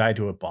like if you die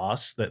to a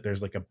boss that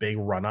there's like a big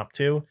run up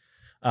to,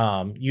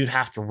 you'd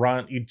have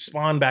to you'd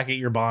spawn back at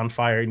your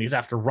bonfire and you'd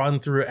have to run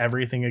through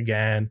everything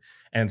again.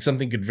 And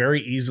something could very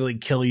easily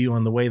kill you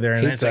on the way there.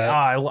 And Hate it's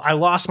that. like, I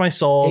lost my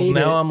souls. Hate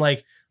Now it. I'm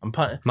like,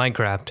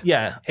 Minecraft.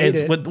 yeah. Hate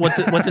It's it.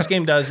 what this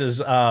game does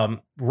is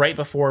right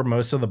before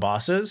most of the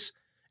bosses,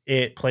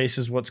 it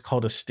places what's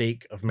called a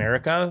Stake of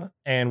America,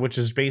 and which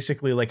is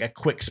basically like a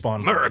quick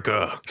spawn point.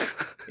 America.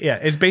 Yeah,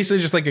 it's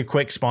basically just like a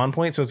quick spawn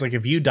point. So it's like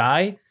if you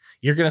die,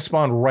 you're gonna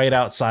spawn right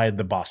outside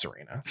the boss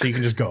arena, so you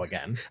can just go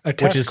again. A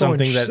which is tactical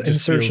something that just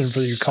insertion feels for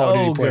you Call of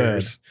Duty so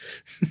players,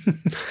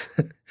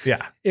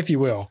 Yeah, if you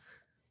will.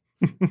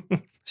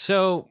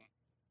 So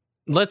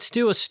let's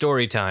do a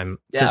story time,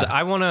 because Yeah.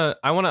 I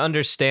wanna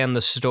understand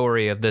the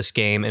story of this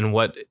game and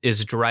what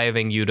is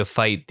driving you to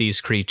fight these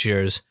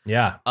creatures,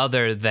 yeah,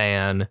 other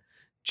than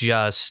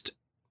just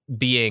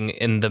being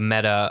in the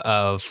meta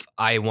of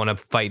I want to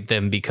fight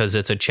them because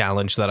it's a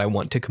challenge that I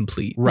want to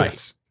complete. right.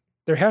 Yes.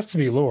 There has to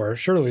be lore.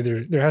 Surely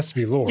there has to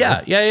be lore.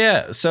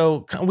 Yeah.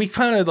 So we've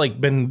kind of like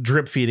been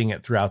drip feeding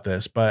it throughout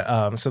this, but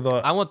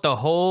I want the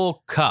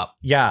whole cup.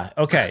 yeah,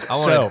 okay.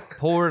 I So want to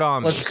pour it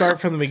on. let's me. start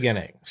from the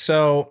beginning.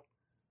 So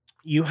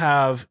you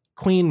have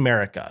Queen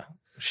Marika.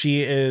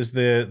 She is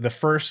the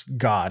first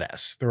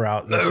goddess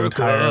throughout this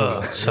entire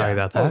world. Sorry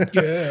about Oh, that.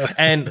 yeah.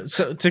 And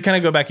so to kind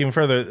of go back even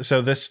further,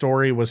 so this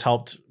story was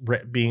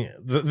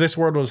this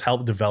world was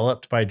helped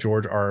developed by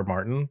George R.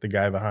 Martin, the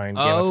guy behind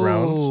Game of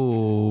Thrones.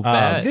 Oh,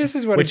 bet. This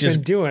is what Which it's is-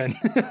 been doing.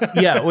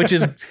 Yeah, which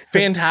is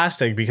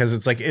fantastic because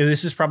it's like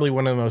this is probably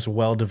one of the most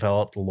well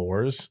developed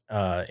lores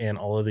in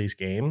all of these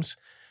games.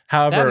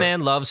 However, that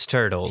man loves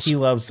turtles. he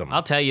loves them.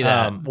 I'll tell you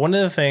that. One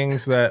of the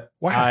things that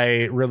Wow.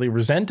 I really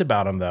resent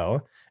about him,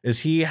 though,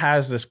 is he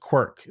has this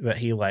quirk that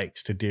he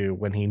likes to do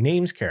when he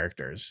names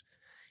characters.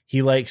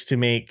 He likes to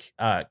make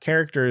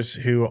characters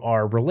who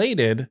are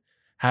related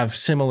have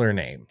similar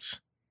names.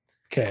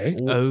 Okay.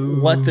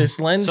 What this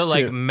lends so to,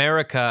 like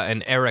America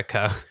and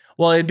Erica.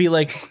 well, it'd be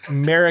like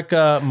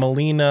Marika,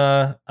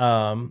 Melina,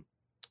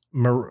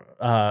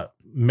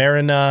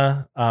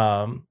 Marina.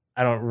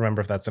 I don't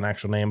remember if that's an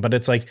actual name, but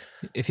it's like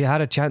If you had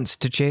a chance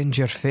to change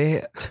your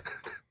fate,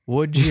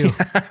 would you?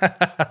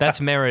 That's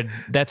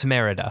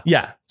Merida.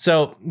 Yeah.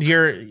 So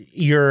your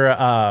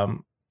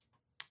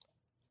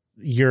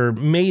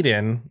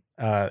maiden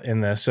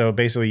in this. So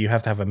basically, you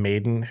have to have a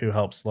maiden who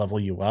helps level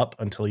you up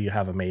until you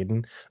have a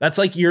maiden. That's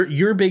like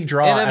your big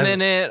draw. In a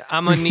minute,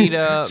 I'm gonna need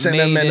a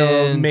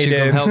Sentimental maiden to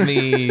maiden. come help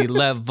me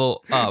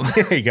level up.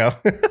 There you go.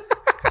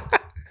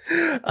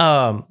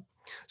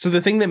 So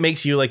the thing that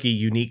makes you like a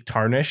unique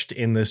tarnished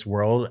in this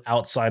world,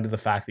 outside of the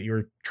fact that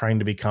you're trying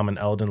to become an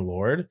Elden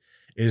Lord,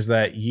 is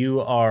that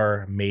you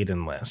are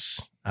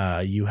maidenless.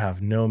 You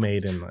have no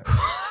maiden.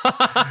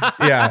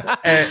 Yeah,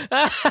 and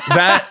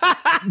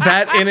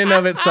that in and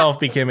of itself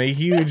became a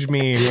huge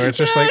meme where it's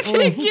just like,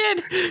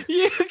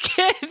 you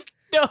get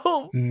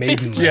no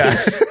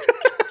Maidenless. yeah.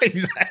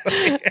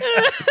 Exactly.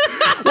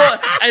 Well,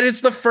 and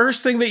it's the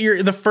first thing that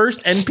the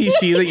first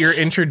NPC that you're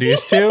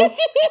introduced to.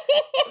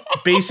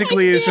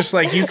 Basically, it's just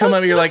like you come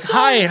up, you're like,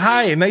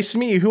 hi, nice to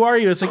meet you. Who are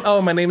you? It's like,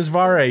 oh, my name is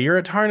Vare. You're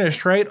a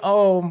tarnished, right?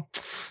 Oh,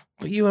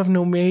 but you have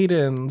no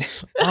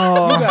maidens.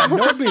 Oh, You got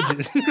no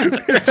bitches.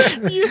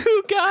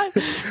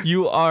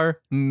 you are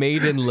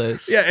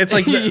maidenless. yeah, it's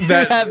like you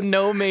that. have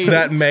no maidens.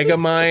 That mega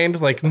mind,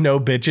 like no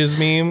bitches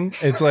meme.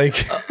 It's like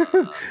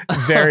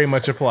very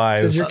much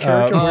applies. Does your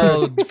character wear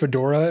Oh. a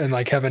fedora and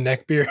like have a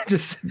neck beard?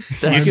 Just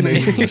That's you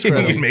maidenless, can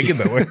really. make it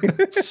that way.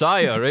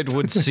 Sire, it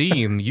would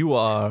seem you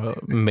are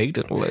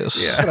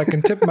maidenless. Yeah. But I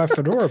can tip my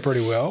fedora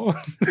pretty well.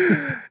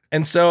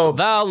 And so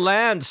Thou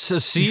Lance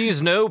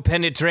sees no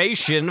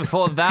penetration,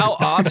 for thou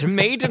art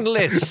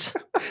maidenless,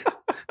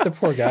 The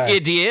poor guy.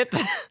 idiot.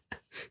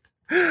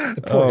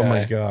 The poor oh guy.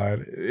 my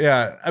god.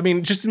 Yeah. I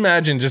mean, just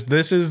imagine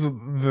this is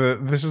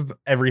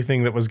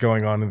everything that was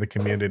going on in the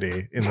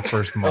community in the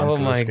first month Oh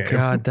of my this game.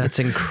 god, that's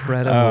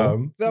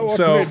incredible. That walked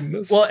So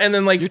maidenless. well, and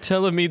then like You're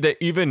telling me that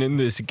even in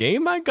this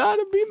game, I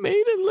gotta be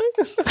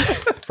maidenless?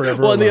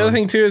 Forever well, and the alone. other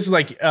thing too is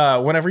like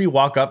whenever you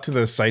walk up to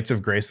the sites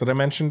of grace that I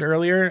mentioned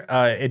earlier,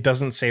 it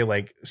doesn't say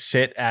like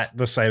sit at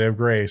the site of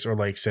grace or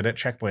like sit at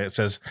checkpoint. It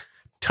says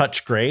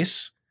touch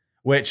grace,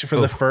 which for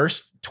the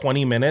first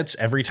 20 minutes,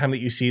 every time that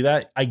you see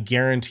that, I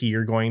guarantee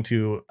you're going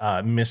to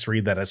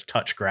misread that as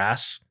touch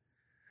grass.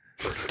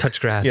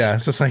 Touch grass. Yeah,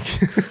 so it's like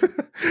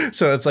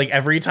so it's like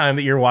every time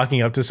that you're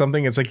walking up to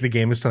something, it's like the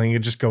game is telling you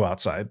just go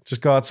outside. Just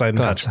go outside and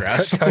Go touch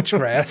outside. grass. Touch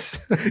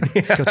grass.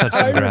 Go touch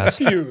some I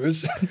grass.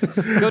 refuse.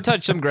 Go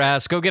touch some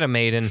grass. Go get a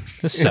maiden.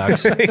 This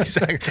sucks.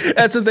 Exactly.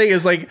 That's the thing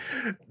is like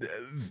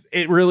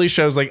it really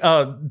shows like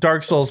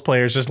Dark Souls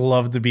players just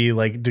love to be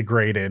like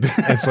degraded.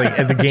 It's like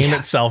and the game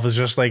itself is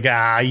just like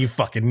you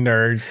fucking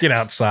nerd, get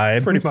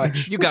outside. Pretty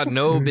much. You got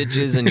no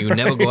bitches and you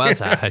never go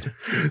outside.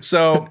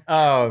 So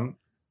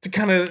to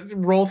kind of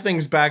roll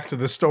things back to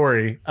the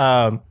story,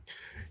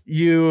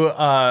 you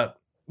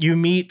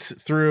meet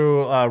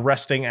through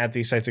resting at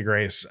the sites of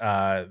grace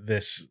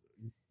this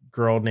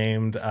girl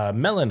named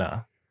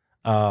Melina,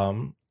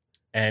 and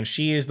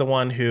she is the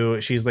one who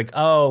she's like,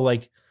 oh,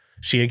 like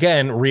she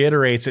again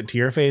reiterates it to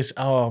your face,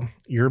 oh,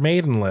 you're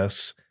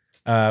maidenless,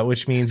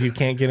 which means you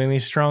can't get any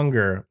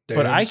stronger,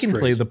 but Damn I can play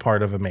straight. the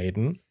part of a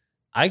maiden.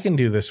 I can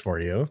do this for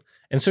you.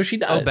 And so she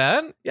does. Oh,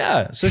 bad?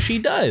 Yeah, so she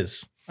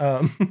does.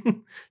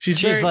 She's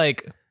She's very-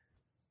 like,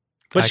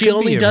 but I she could be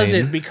only your does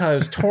maiden. it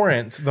because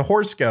Torrent, the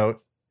horse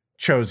goat,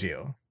 chose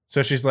you.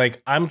 So she's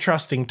like, I'm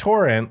trusting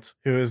Torrent,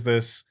 who is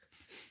this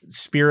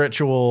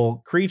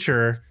spiritual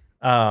creature,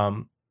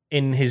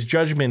 in his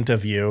judgment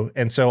of you,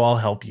 and so I'll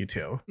help you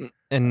too.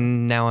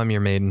 and now I'm your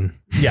maiden.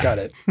 Yeah. Got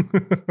it.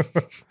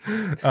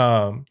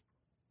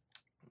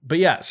 But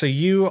yeah, so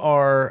you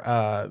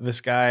are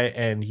this guy,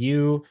 and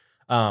you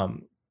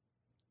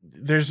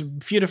there's a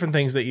few different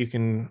things that you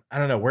can. I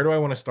don't know, where do I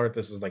want to start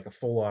this as like a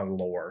full-on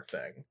lore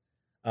thing.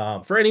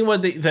 For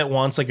anyone that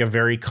wants like a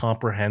very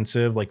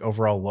comprehensive like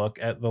overall look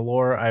at the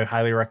lore, I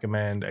highly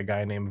recommend a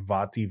guy named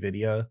Vati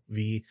Vidya,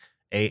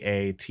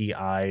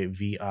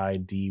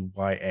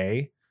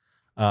 VAATIVIDYA,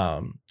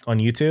 on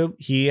YouTube.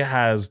 He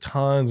has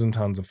tons and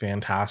tons of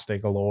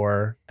fantastic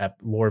lore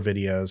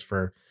videos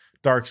for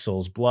Dark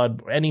Souls,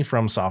 Blood, any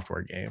From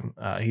Software game.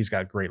 He's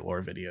got great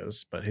lore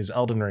videos, but his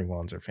Elden Ring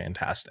ones are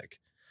fantastic.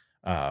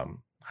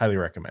 highly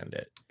recommend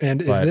it.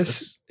 And But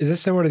is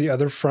this similar to the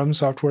other From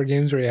Software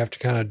games where you have to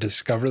kind of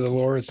discover the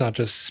lore? It's not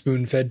just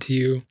spoon fed to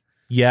you.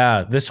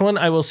 Yeah, this one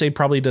I will say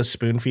probably does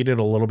spoon feed it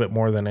a little bit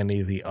more than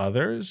any of the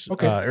others.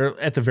 Okay. Or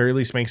at the very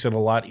least makes it a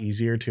lot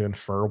easier to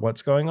infer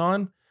what's going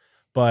on.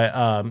 But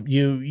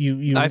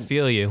you I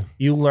feel you.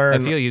 you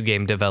learn. I feel you,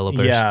 game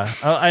developers. Yeah,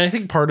 I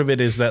think part of it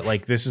is that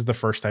like this is the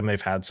first time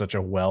they've had such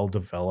a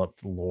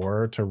well-developed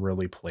lore to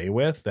really play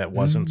with that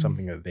wasn't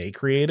something that they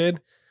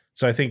created.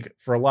 So I think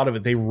for a lot of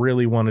it, they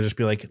really want to just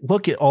be like,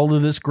 look at all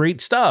of this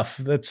great stuff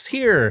that's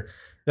here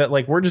that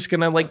like we're just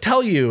gonna like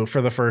tell you for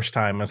the first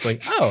time. It's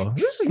like, oh,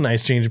 this is a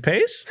nice change of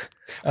pace.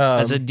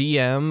 As a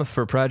DM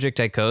for Project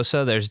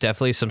Icosa, there's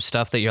definitely some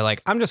stuff that you're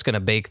like, I'm just going to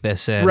bake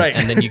this in. Right.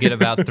 And then you get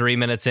about 3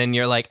 minutes in,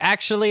 you're like,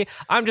 actually,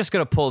 I'm just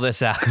going to pull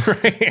this out.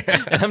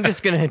 And I'm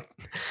just going to,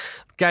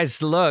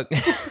 guys, look.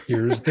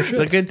 Here's the shit.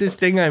 Look at this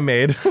thing I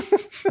made.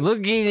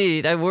 Look at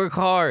it. I work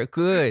hard.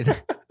 Good.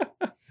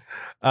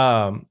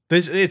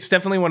 It's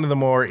definitely one of the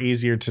more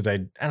easier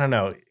to I don't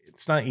know.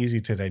 It's not easy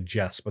to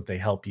digest, but they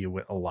help you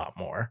with a lot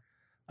more.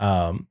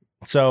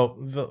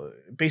 So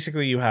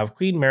basically you have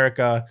Queen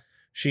Marika.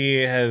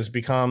 She has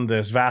become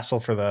this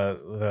vassal for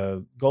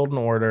the Golden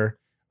Order,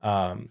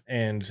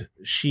 and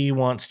she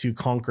wants to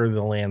conquer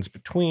the lands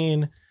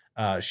between.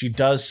 She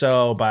does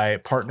so by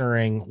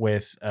partnering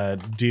with a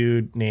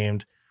dude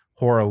named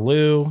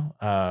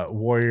Horalu,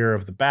 warrior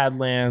of the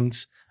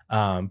Badlands.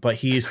 But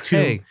he's too.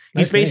 Hey, he's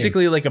nice name.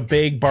 basically like a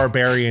big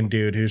barbarian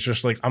dude who's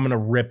just like, I'm gonna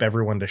rip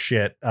everyone to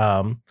shit.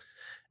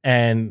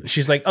 And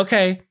she's like,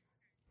 okay,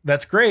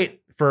 that's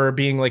great for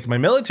being like my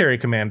military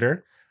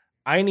commander.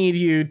 I need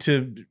you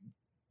to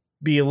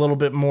be a little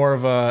bit more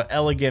of a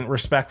elegant,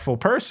 respectful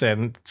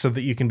person so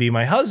that you can be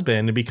my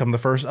husband and become the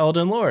first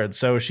Elden Lord.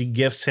 So she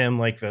gifts him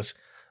like this,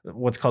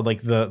 what's called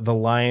like the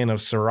Lion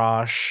of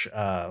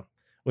Sarash,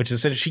 which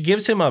is she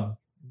gives him a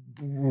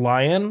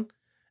lion,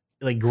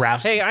 like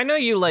grafts. Hey, I know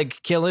you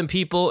like killing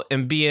people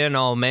and being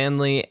all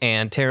manly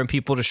and tearing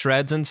people to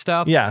shreds and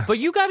stuff. Yeah. But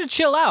you got to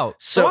chill out.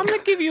 So I'm going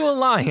to give you a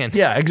lion.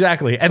 Yeah,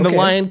 exactly. And Okay. the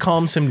lion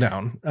calms him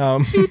down.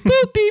 Beep,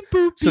 boop, beep,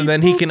 boop, So beep,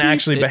 then he boop, can beep.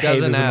 actually It behave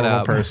as a doesn't add normal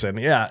up. person.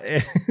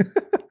 Yeah.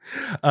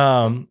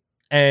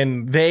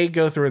 And they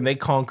go through and they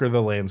conquer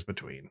the lands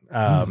between.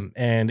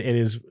 And it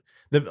is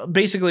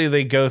basically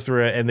they go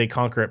through it and they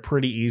conquer it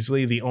pretty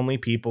easily. The only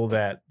people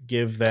that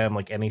give them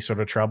like any sort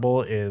of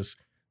trouble is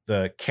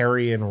the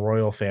Carrion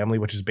royal family,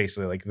 which is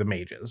basically like the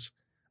mages.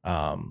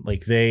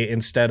 Like they,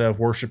 instead of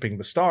worshiping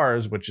the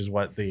stars, which is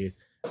what the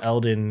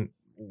Elden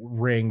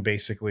Ring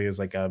basically is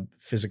like a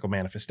physical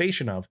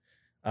manifestation of,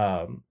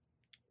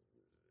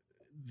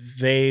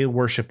 they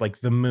worship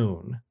like the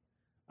moon,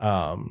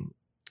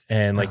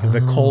 and like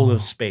the cold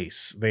of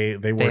space. They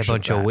They worship have a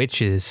bunch that. of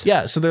witches.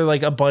 Yeah, so they're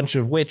like a bunch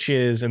of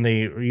witches, and they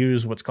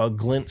use what's called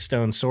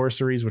glintstone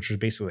sorceries, which is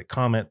basically like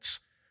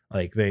comets.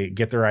 Like they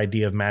get their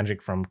idea of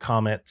magic from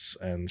comets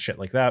and shit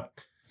like that.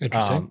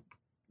 Interesting.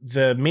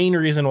 The main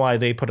reason why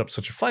they put up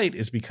such a fight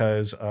is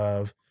because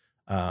of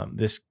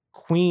this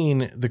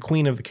queen, the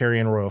queen of the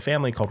Carrion royal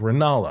family called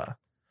Renala.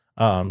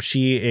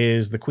 She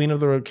is the queen of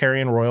the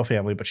Carrion royal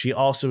family, but she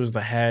also is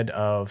the head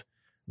of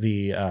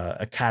the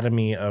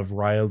Academy of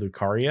Raya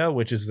Lucaria,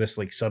 which is this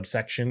like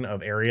subsection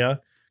of area,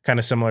 kind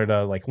of similar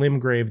to like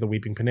Limgrave, the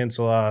Weeping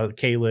Peninsula,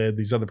 Caelid,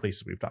 these other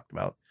places we've talked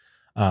about.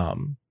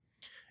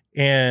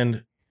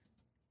 And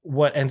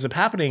what ends up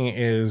happening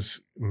is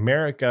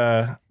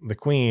Marika, the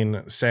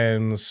queen,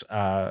 sends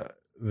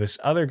this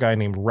other guy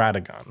named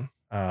Radagon,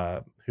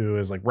 who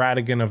is like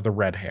Radagon of the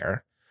red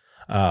hair,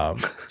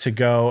 to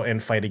go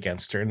and fight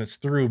against her. And it's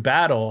through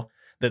battle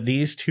that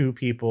these two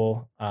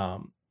people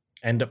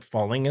end up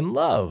falling in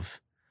love.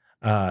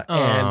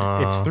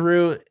 And it's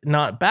through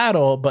not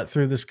battle, but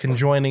through this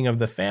conjoining of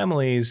the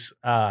families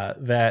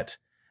that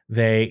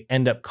they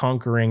end up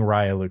conquering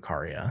Raya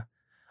Lucaria.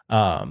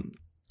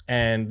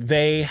 And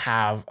they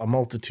have a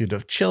multitude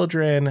of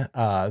children.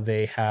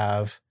 They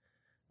have,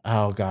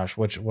 oh gosh,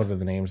 what are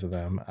the names of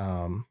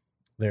them?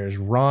 There's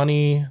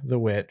Ronnie the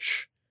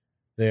witch.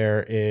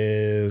 There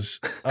is,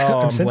 I'm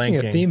I'm sensing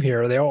blanking. a theme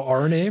here. Are they all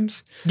R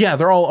names? Yeah,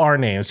 they're all our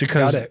names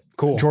because Got it.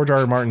 Cool. George R.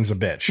 R. Martin's a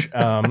bitch.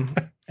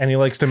 And he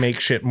likes to make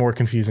shit more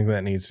confusing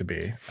than it needs to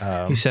be.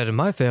 He said, in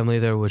my family,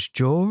 there was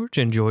George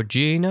and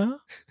Georgina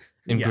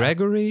and Yeah.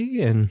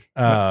 Gregory. And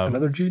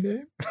Another G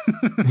name?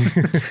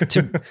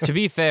 to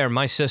be fair,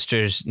 my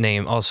sister's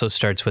name also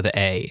starts with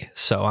A.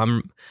 So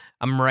I'm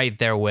right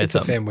there with It's a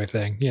them. family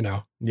thing, you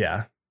know.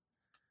 Yeah.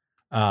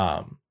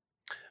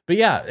 But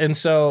yeah, and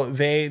so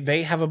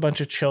they have a bunch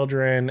of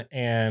children,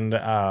 and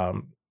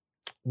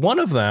one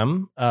of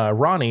them,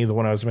 Ronnie, the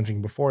one I was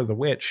mentioning before, the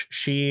witch,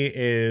 she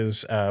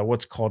is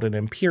what's called an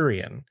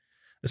Empyrean.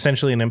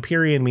 Essentially, an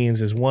Empyrean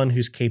means is one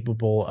who's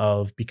capable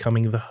of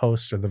becoming the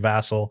host or the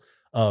vassal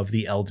of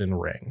the Elden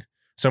Ring.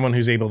 Someone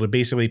who's able to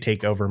basically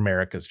take over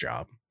Marika's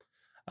job.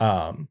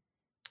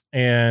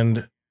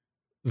 And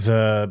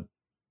the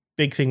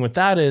big thing with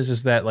that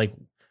is that like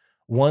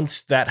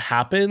once that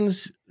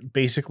happens,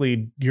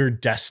 basically your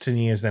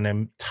destiny is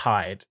then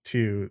tied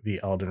to the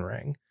Elden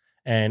Ring.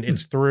 And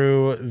it's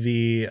through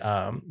the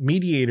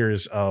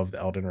mediators of the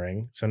Elden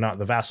Ring, so not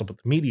the vassal, but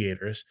the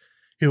mediators,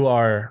 who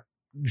are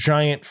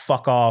giant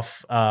fuck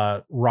off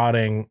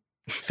rotting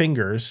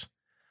fingers.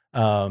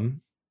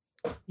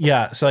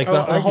 Yeah, so like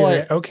the whole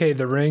okay,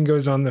 the ring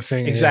goes on the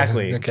finger.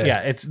 exactly. Yeah, okay.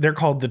 Yeah, they're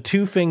called the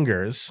two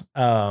fingers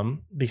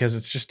because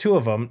it's just two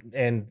of them,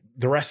 and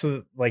the rest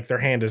of like their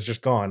hand is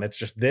just gone. It's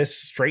just this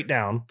straight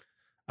down.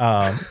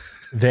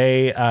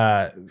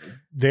 They're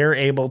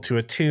able to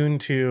attune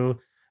to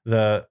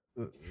the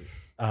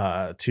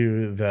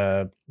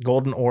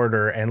Golden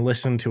Order and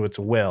listen to its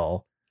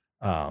will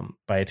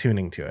by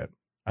attuning to it.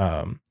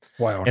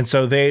 Wow. And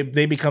so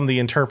they become the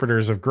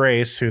interpreters of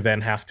grace, who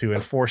then have to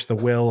enforce the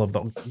will of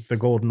the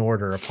Golden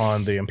Order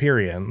upon the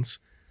Empyreans.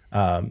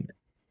 And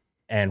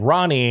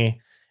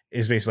Ronnie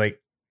is basically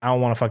like, I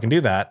don't want to fucking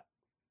do that.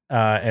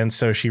 And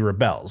so she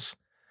rebels.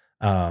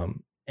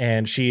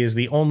 And she is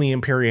the only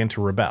Empyrean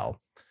to rebel.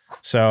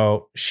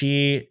 So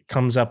she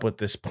comes up with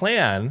this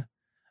plan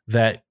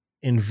that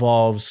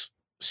involves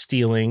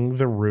stealing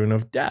the Rune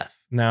of Death.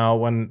 Now,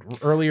 when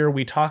earlier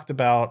we talked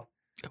about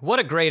What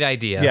a great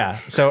idea. Yeah.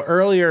 So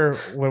earlier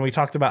when we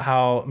talked about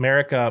how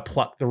Marika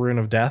plucked the Rune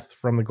of Death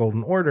from the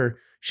Golden Order,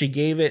 she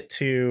gave it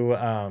to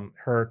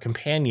her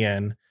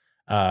companion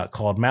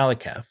called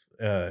Malekith,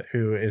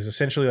 who is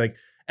essentially like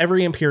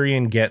every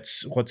Empyrean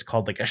gets what's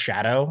called like a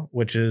shadow,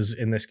 which is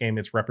in this game,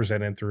 it's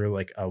represented through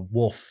like a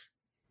wolf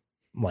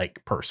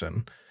like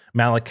person.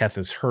 Malekith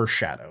is her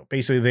shadow.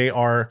 Basically, they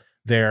are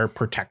their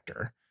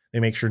protector. They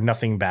make sure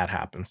nothing bad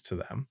happens to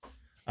them.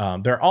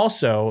 They're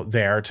also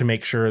there to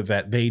make sure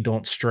that they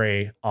don't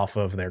stray off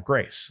of their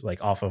grace,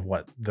 like off of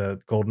what the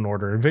Golden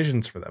Order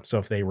envisions for them. So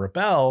if they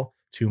rebel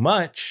too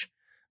much,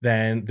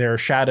 then their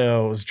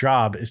shadow's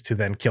job is to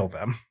then kill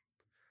them.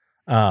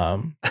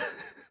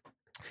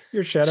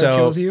 Your shadow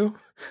kills you?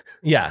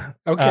 Yeah.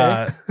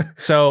 Okay.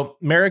 So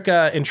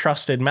Marika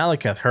entrusted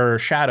Malekith, her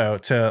shadow,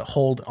 to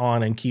hold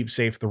on and keep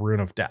safe the Rune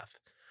of Death.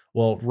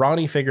 Well,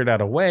 Ronnie figured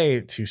out a way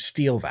to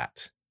steal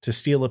that, to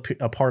steal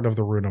a part of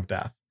the Rune of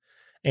Death.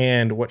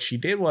 And what she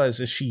did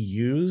was she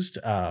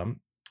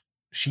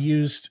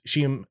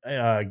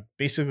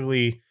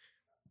basically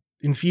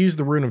infused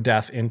the Rune of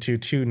Death into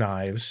two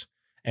knives,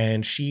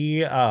 and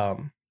she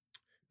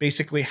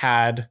basically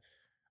had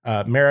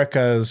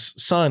Marika's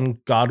son,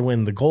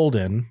 Godwyn the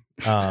Golden,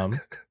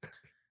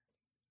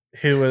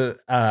 who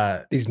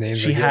these names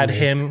she had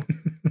him.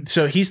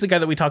 So he's the guy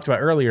that we talked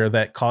about earlier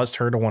that caused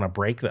her to want to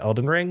break the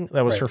Elden Ring.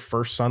 That was her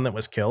first son that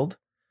was killed.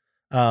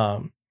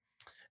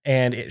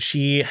 And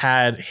she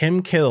had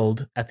him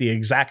killed at the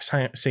exact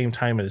same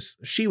time as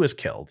she was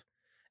killed.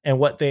 And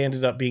what they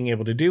ended up being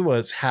able to do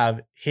was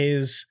have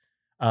his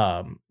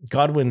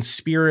Godwyn's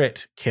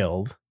spirit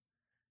killed,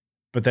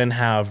 but then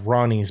have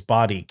Ronnie's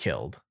body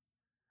killed.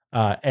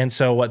 And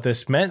so what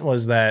this meant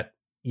was that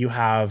you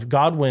have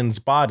Godwyn's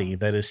body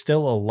that is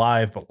still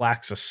alive but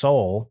lacks a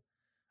soul.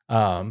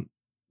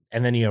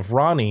 And then you have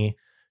Ronnie,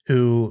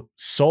 whose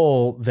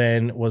soul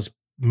then was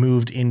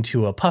moved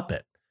into a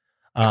puppet.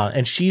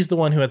 And she's the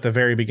one who at the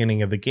very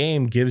beginning of the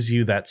game gives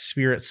you that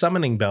spirit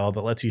summoning bell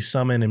that lets you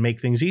summon and make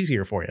things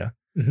easier for you.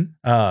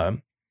 Mm-hmm.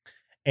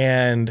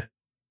 And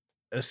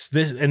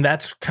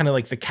that's kind of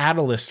like the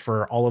catalyst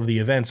for all of the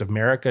events of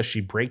Marika.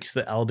 She breaks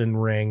the Elden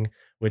Ring,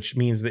 which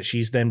means that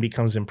she's then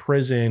becomes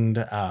imprisoned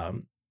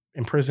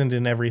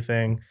in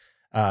everything,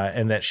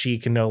 and that she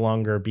can no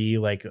longer be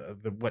like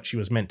what she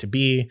was meant to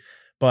be.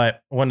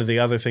 But one of the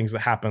other things that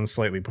happens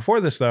slightly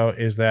before this, though,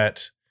 is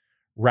that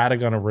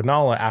Radagon and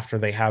Renala, after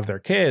they have their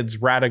kids,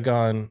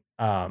 Radagon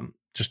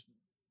just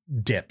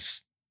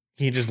dips.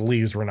 He just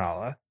leaves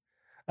Renala.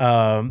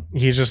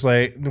 He's just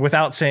like,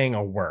 without saying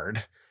a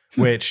word,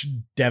 which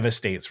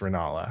devastates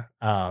Renala.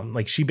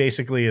 Like she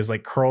basically is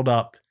like curled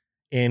up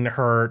in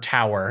her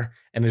tower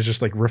and is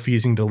just like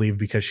refusing to leave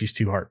because she's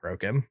too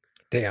heartbroken.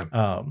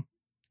 Damn.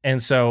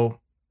 And so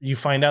you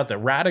find out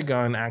that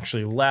Radagon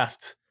actually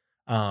left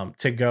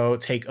to go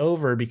take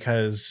over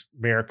because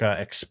Marika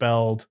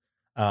expelled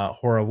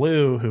Hoarah,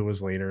 who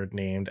was later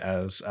named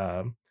as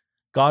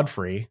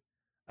Godfrey.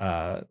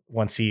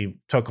 Once he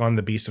took on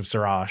the Beast of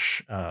Sirach,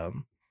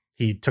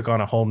 he took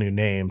on a whole new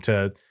name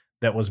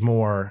that was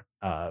more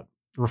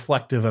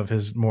reflective of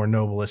his more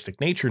nobilistic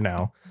nature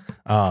now.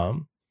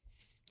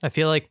 I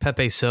feel like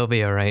Pepe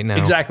Sylvia right now.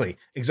 Exactly.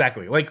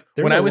 Like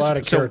there's when a I was lot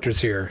of characters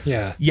here.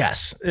 Yeah.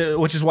 Yes.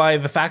 Which is why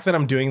the fact that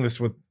I'm doing this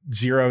with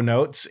 0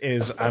 notes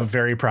is I'm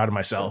very proud of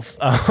myself.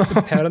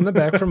 Pat on the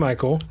back for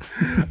Michael.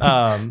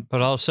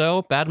 But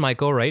also bad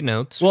Michael, write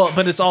notes. Well,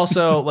 but it's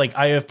also like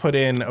I have put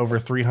in over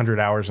 300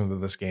 hours into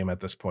this game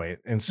at this point.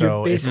 And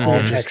so You're it's basically all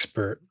an just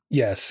expert.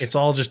 Yes. It's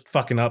all just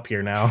fucking up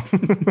here now.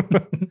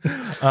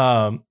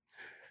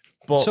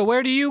 So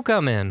where do you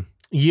come in?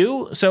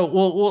 We'll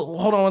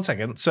hold on one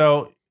second.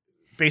 So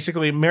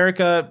basically,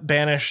 Marika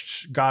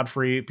banished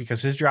Godfrey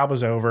because his job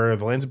was over.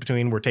 The lands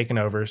between were taken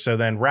over. So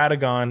then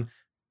Radagon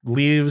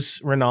leaves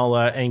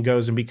Renala and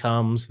goes and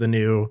becomes the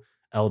new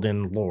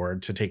Elden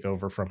Lord to take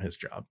over from his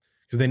job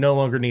because they no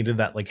longer needed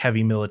that like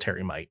heavy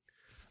military might.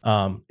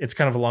 It's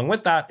kind of along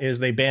with that is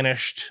they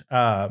banished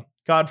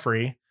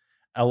Godfrey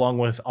along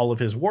with all of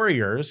his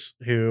warriors,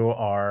 who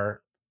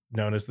are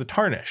known as the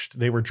Tarnished.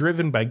 They were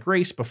driven by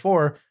grace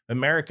before.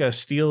 America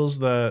steals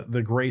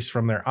the grace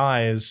from their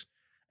eyes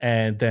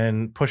and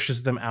then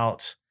pushes them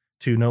out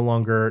to no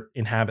longer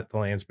inhabit the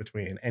lands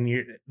between. And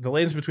the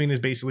lands between is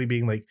basically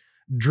being like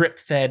drip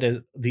fed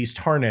as these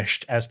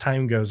Tarnished as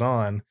time goes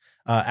on,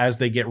 as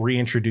they get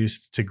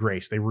reintroduced to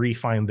grace. They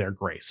refine their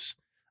grace,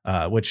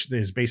 which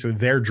is basically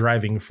their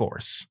driving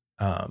force.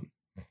 And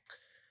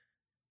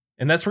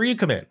that's where you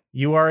come in.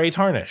 You are a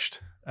Tarnished,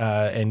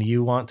 and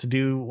you want to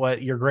do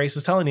what your grace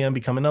is telling you and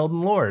become an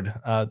Elden Lord,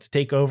 to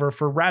take over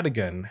for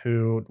Radagon,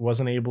 who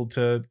wasn't able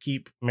to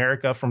keep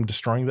America from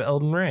destroying the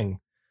Elden Ring.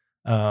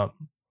 And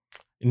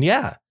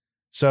yeah,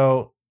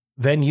 so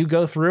then you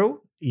go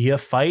through, you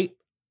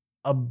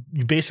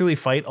basically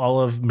fight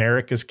all of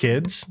Marika's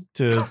kids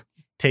to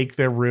take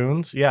their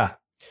runes. Yeah.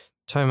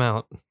 Time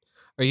out.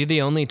 Are you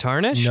the only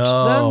Tarnished?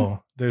 No, then?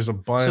 There's a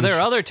bunch. So there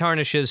are other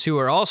Tarnishes who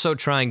are also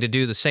trying to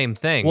do the same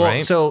thing, well,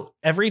 right? So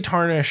every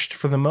Tarnished,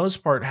 for the most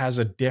part, has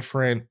a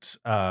different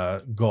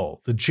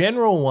goal. The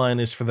general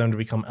one is for them to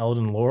become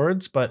Elden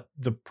Lords, but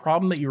the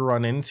problem that you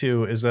run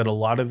into is that a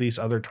lot of these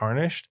other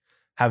Tarnished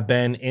have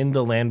been in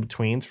the Land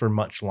Betweens for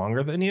much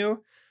longer than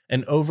you.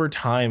 And over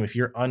time, if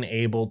you're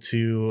unable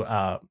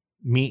to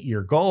meet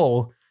your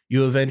goal,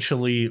 you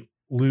eventually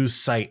lose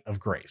sight of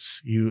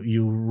grace.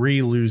 You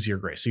re-lose your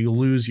grace. So you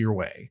lose your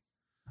way.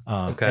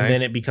 Okay. And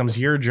then it becomes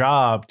your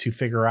job to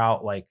figure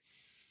out like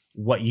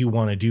what you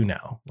want to do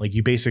now. Like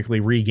you basically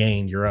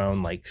regain your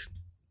own like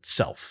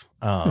self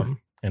and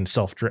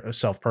self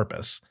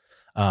purpose.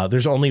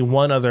 There's only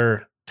one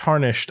other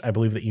Tarnished, I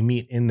believe, that you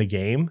meet in the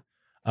game.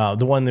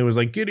 The one that was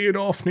like, Gideon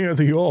Ofnir,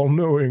 the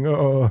all-knowing,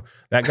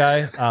 that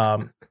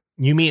guy.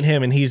 You meet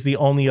him, and he's the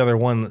only other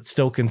one that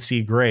still can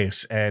see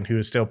grace and who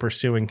is still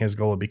pursuing his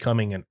goal of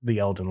becoming the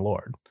Elden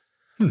Lord.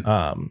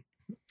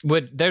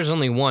 There's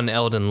only one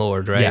Elden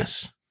Lord, right?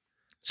 Yes.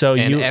 So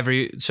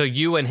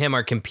you and him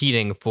are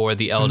competing for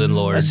the Elden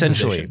Lord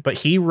essentially, position. But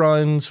he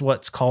runs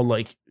what's called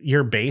like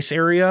your base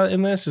area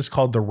in this is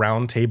called the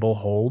Round Table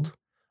Hold,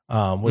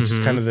 which is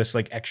kind of this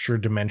like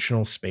extra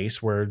dimensional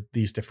space where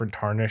these different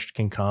Tarnished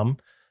can come,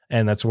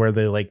 and that's where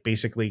they like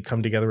basically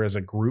come together as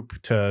a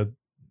group to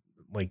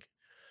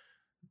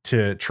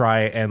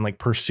try and like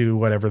pursue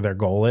whatever their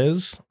goal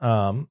is.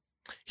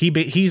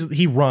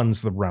 He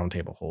runs the Round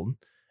Table Hold,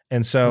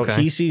 and so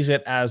he sees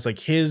it as like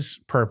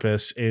his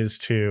purpose is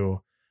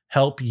to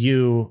help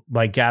you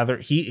like gather.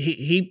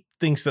 He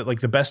thinks that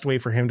like the best way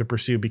for him to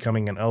pursue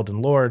becoming an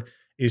Elden Lord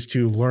is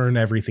to learn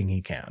everything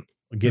he can.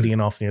 Gideon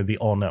Ofnir, the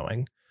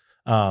all-knowing.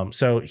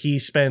 So he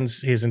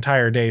spends his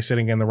entire day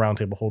sitting in the Round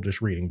Table Hold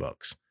just reading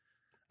books.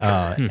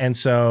 And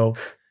so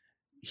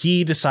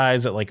he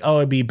decides that like, oh,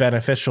 it'd be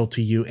beneficial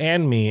to you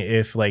and me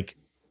if like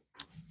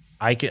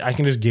I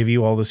can just give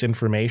you all this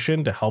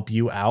information to help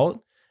you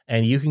out,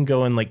 and you can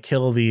go and like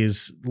kill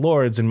these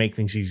lords and make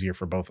things easier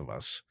for both of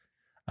us.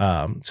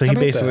 So he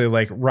basically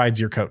like rides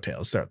your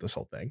coattails throughout this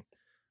whole thing.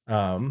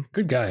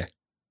 Good guy.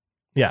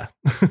 Yeah.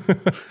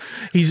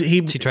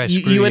 he tries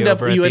to you end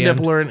up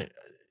learning.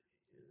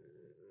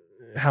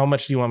 How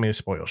much do you want me to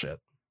spoil shit?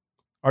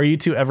 Are you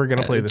two ever going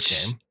to play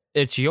this game?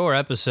 It's your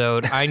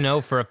episode. I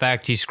know for a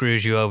fact he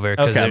screws you over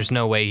because there's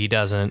no way he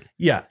doesn't.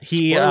 Yeah.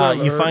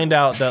 You find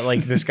out that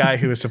like this guy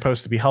who is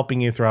supposed to be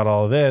helping you throughout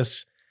all of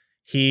this,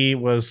 he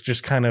was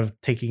just kind of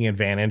taking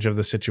advantage of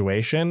the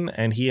situation,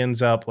 and he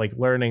ends up like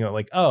learning that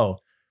like, oh,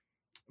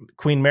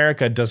 Queen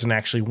Marika doesn't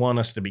actually want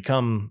us to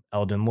become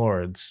Elden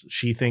Lords.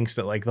 She thinks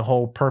that like the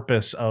whole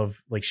purpose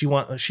of like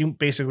she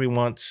basically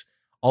wants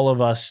all of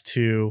us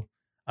to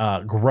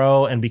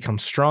grow and become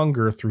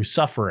stronger through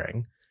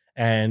suffering,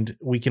 and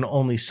we can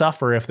only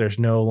suffer if there's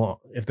no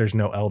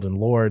Elden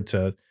Lord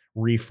to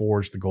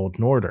reforge the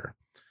Golden Order.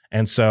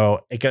 And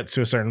so it gets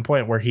to a certain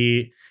point where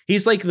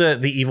he's like the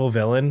evil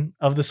villain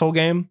of this whole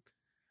game.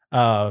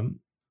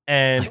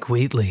 And like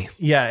Wheatley.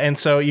 Yeah. And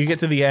so you get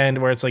to the end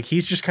where it's like,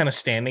 he's just kind of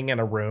standing in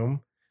a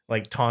room,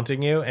 like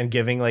taunting you and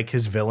giving like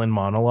his villain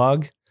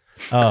monologue.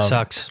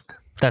 Sucks.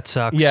 That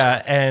sucks.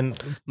 Yeah. And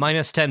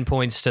minus 10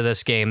 points to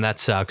this game. That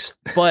sucks.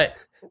 But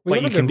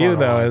what you can do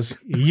though is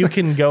you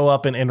can go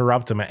up and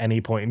interrupt him at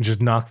any point and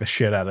just knock the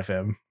shit out of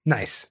him.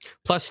 Nice.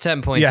 Plus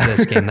 10 points to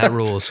this game. That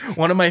rules.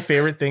 One of my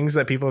favorite things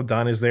that people have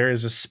done is there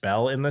is a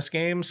spell in this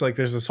game. So like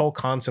there's this whole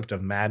concept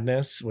of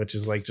madness, which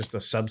is like just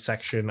a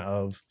subsection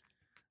of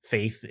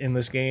faith in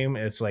this game.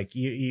 It's like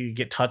you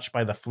get touched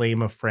by the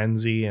flame of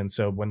frenzy, and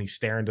so when you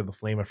stare into the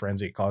flame of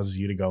frenzy, it causes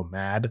you to go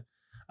mad.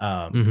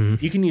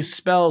 You can use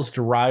spells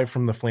derived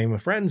from the flame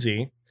of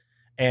frenzy,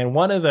 and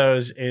one of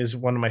those is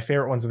one of my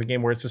favorite ones in the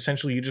game, where it's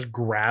essentially you just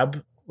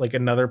grab like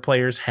another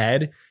player's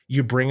head,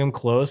 you bring them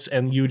close,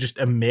 and you just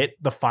emit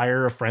the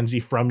fire of frenzy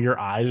from your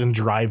eyes and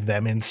drive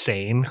them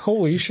insane.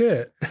 Holy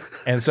shit.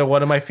 And so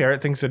one of my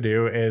favorite things to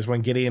do is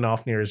when Gideon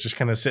Ofnir is just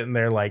kind of sitting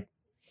there like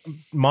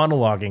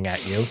monologuing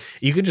at you,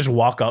 you could just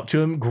walk up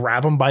to him,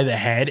 grab him by the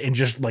head, and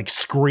just like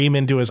scream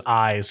into his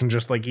eyes and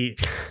just like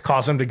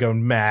cause him to go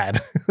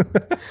mad.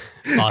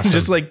 Awesome.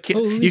 Just like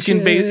Holy you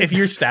can shit. if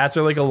your stats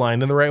are like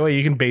aligned in the right way,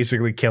 you can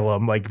basically kill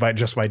him like by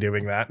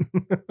doing that.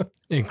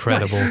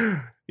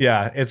 Incredible.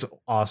 Yeah, it's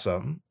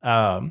awesome.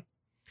 But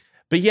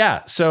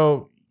yeah,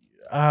 so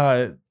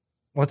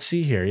let's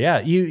see here. Yeah,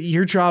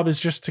 your job is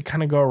just to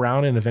kind of go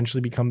around and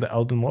eventually become the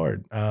Elden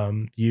Lord.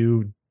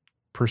 You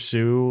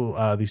pursue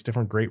these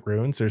different great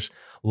runes. There's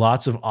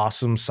lots of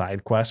awesome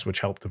side quests which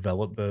help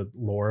develop the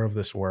lore of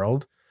this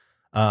world.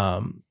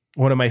 One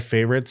of my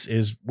favorites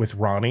is with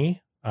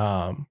Ronnie.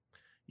 The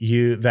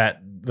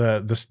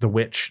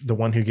witch, the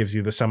one who gives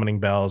you the summoning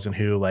bells and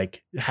who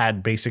like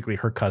had basically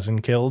her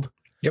cousin killed.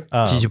 Yep.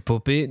 Did you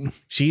poop it?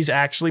 She's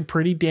actually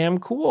pretty damn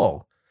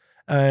cool.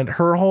 And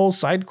her whole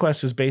side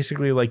quest is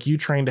basically like you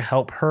trying to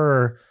help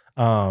her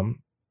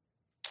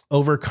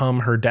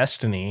overcome her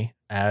destiny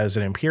as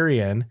an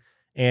Empyrean.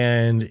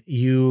 And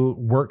you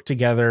work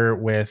together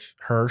with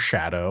her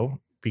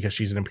shadow because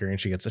she's an Empyrean.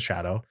 She gets a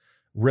shadow.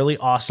 Really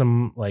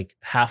awesome, like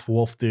half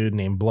wolf dude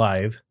named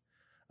Blythe,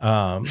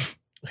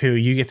 who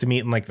you get to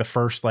meet in like the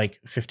first like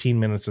 15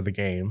 minutes of the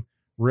game.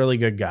 Really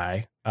good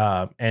guy.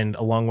 And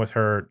along with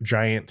her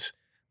giant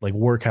like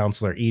war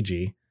counselor,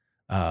 E.G.,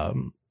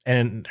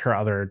 and her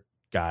other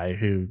guy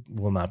who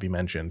will not be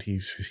mentioned.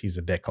 He's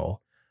a dickhole.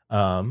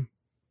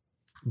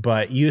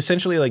 But you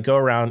essentially like go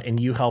around and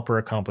you help her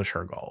accomplish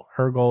her goal.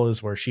 Her goal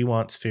is where she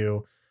wants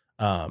to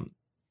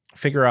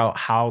figure out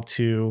how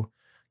to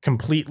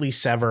completely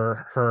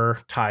sever her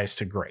ties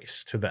to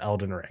Grace, to the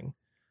Elden Ring.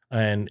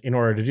 And in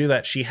order to do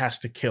that, she has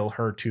to kill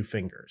her 2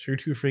 fingers. Her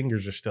 2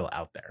 fingers are still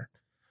out there.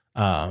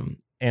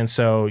 And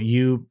so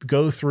you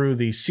go through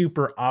these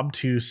super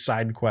obtuse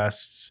side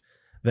quests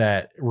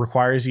that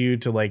requires you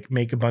to like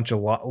make a bunch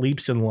of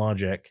leaps in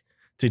logic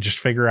to just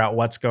figure out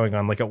what's going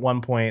on. Like at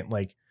one point,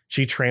 like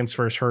she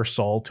transfers her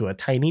soul to a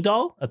tiny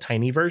doll, a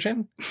tiny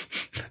version.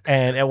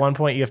 And at one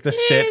point you have to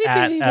sit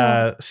at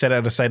a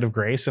site of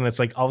Grace. And it's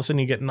like, all of a sudden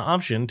you get an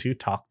option to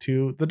talk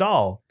to the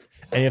doll,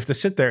 and you have to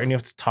sit there and you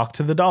have to talk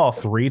to the doll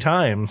 3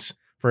 times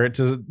for it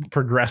to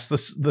progress the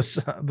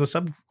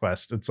sub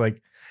quest. It's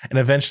like, and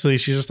eventually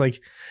she's just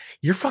like,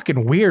 you're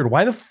fucking weird.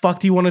 Why the fuck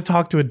do you want to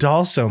talk to a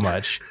doll so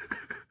much?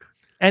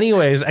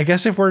 Anyways, I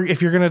guess if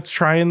you're going to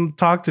try and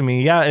talk to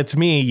me, yeah, it's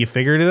me. You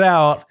figured it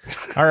out.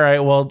 All right.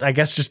 Well, I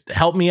guess just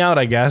help me out,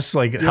 I guess.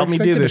 Like, help me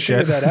do this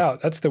shit. That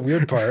out. That's the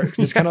weird part.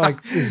 It's kind of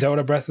like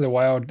Zelda Breath of the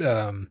Wild.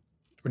 What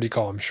do you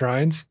call them?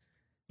 Shrines?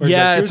 Where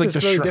Yeah, it's like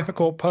this the really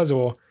difficult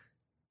puzzle.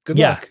 Good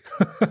Yeah.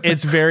 luck.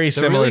 It's very The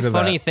similar really to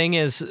funny that. thing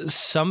is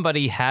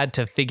somebody had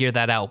to figure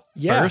that out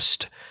Yeah.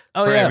 first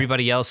Oh, for yeah.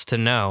 everybody else to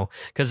know,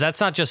 because that's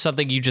not just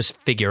something you just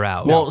figure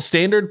out. Well,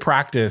 standard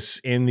practice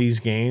in these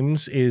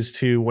games is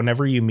to,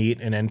 whenever you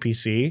meet an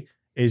NPC,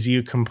 is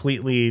you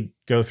completely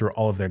go through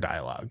all of their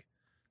dialogue.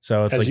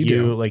 So it's As like you you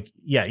do. like,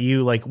 yeah,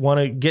 you like want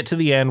to get to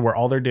the end where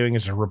all they're doing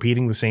is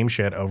repeating the same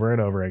shit over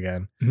and over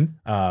again.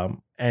 Mhm.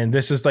 And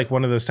this is like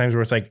one of those times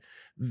where it's like,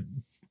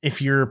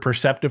 if you're a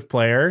perceptive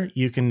player,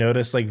 you can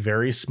notice like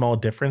very small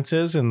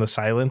differences in the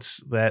silence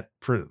that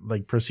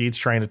proceeds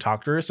trying to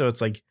talk to her. So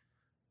it's like,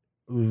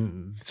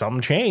 something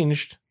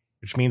changed,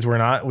 which means we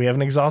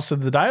haven't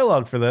exhausted the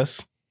dialogue for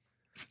this.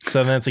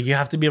 So then it's like you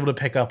have to be able to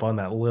pick up on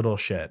that little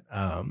shit.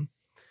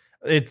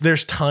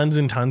 There's tons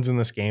and tons in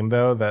this game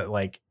though that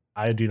like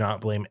I do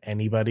not blame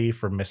anybody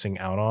for missing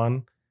out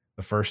on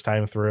the first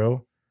time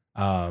through.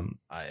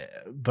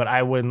 But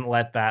I wouldn't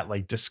let that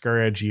like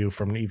discourage you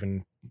from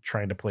even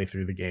trying to play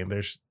through the game.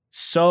 There's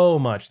so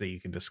much that you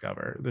can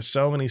discover. There's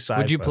so many side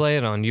Would you quests. play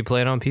it on? You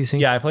play it on PC?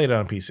 Yeah, I played it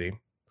on PC.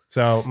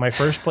 So my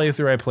first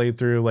playthrough, I played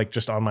through like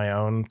just on my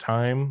own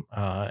time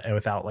and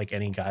without like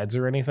any guides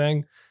or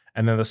anything.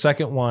 And then the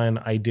second one,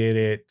 I did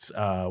it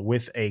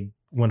with a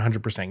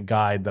 100%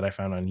 guide that I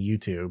found on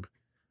YouTube,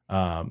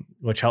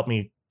 which helped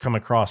me come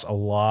across a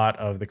lot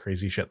of the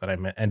crazy shit that I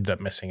ended up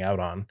missing out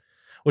on,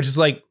 which is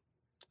like,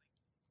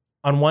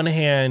 on one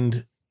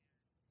hand,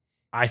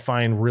 I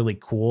find really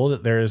cool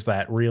that there is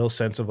that real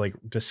sense of like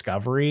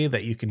discovery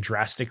that you can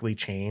drastically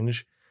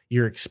change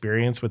your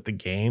experience with the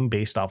game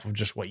based off of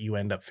just what you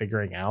end up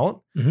figuring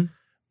out. Mhm.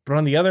 But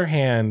on the other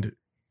hand,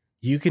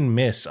 you can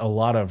miss a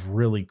lot of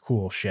really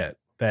cool shit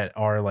that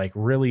are like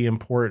really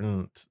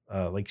important,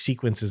 like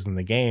sequences in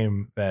the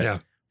game that Yeah.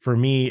 for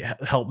me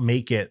help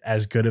make it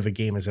as good of a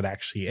game as it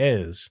actually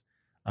is.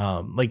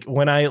 Like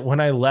when I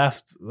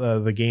left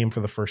the game for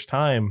the first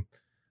time,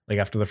 like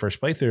after the first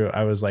playthrough,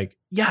 I was like,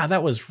 yeah,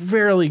 that was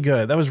really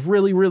good. That was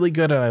really, really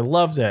good. And I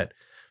loved it.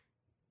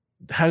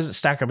 How does it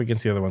stack up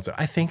against the other ones?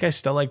 I think I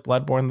still like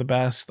Bloodborne the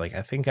best. Like,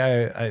 I think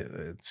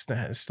it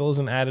still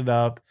isn't added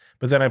up,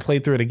 but then I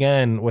played through it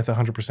again with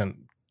 100%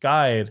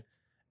 guide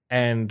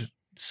and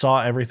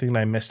saw everything that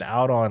I missed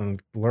out on,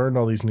 learned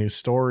all these new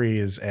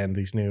stories and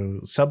these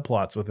new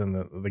subplots within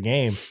the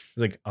game. I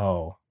was like,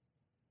 oh,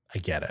 I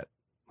get it.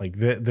 Like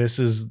this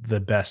is the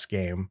best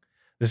game.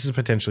 This is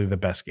potentially the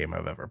best game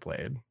I've ever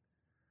played.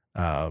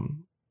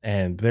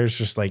 And there's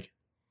just like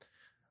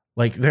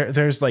like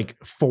there's like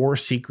 4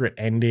 secret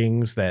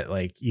endings that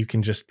like you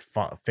can just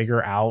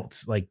figure out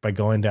like by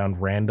going down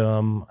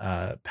random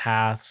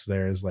paths.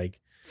 There's like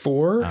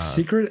 4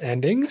 secret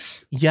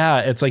endings.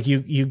 Yeah, it's like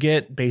you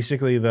get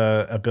basically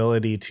the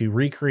ability to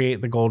recreate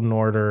the Golden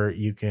Order.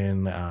 You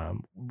can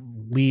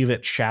leave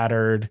it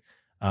shattered,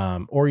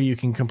 or you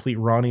can complete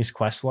Ronnie's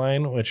quest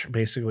line, which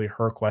basically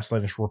her quest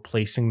line is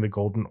replacing the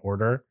Golden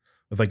Order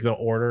with like the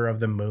Order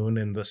of the Moon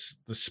and the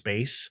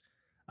space.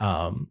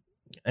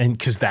 And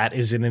because that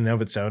is in and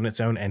of its own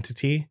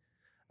entity.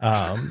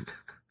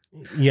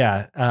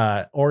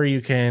 Yeah. Or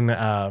you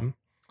can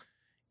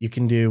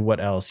do what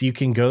else? You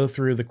can go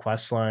through the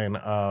quest line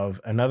of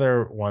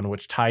another one,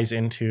 which ties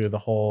into the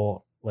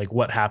whole, like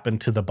what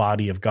happened to the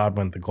body of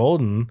Godwyn the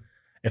Golden.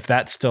 If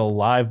that's still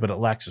alive, but it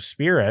lacks a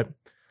spirit,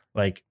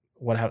 like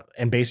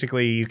and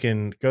basically you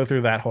can go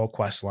through that whole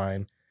quest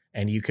line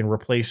and you can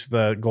replace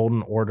the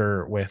Golden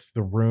Order with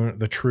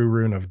the true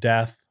rune of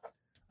death.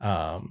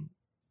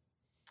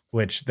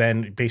 Which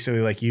then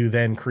basically like you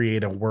then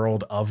create a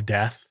world of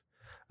death.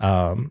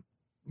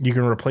 You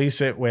can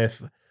replace it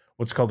with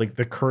what's called like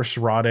the curse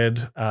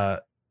rotted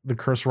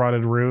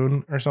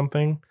rune or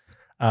something,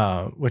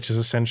 which is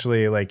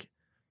essentially like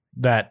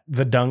that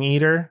the Dung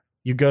Eater.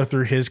 You go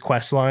through his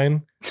quest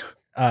line,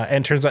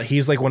 and turns out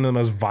he's like one of the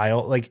most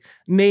vile, like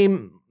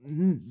the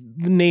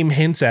name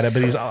hints at it,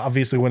 but he's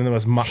obviously one of the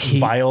most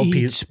vile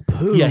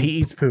people. Yeah, he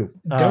eats poop.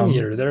 Dung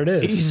Eater, there it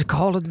is. He's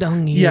called a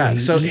Dung Eater. Yeah,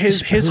 so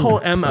his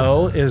whole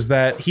MO is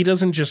that he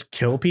doesn't just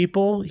kill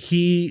people,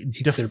 he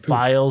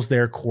defiles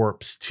their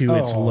corpse to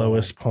its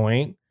lowest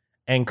point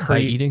and by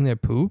eating their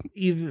poop.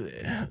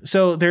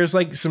 So there's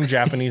like some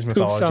Japanese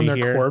mythology on their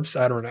here. Corpse,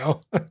 I don't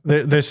know.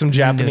 There's some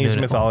Japanese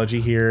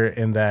mythology here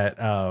in that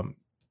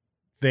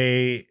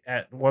they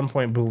at one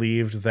point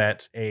believed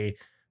that a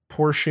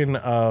portion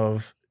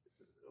of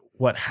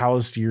what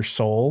housed your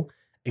soul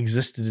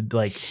existed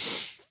like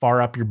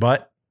far up your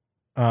butt.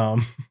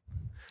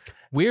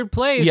 Weird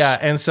place. Yeah,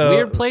 and so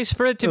weird place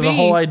for it to be. The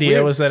whole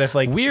idea was that if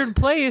like weird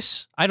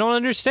place, I don't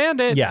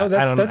understand it. Yeah,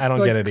 that's I don't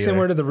like get it either.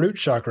 Similar to the root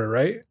chakra,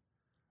 right?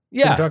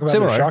 Yeah, talk about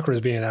similar. their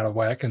chakras being out of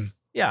whack, and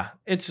yeah,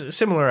 it's a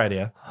similar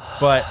idea.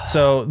 But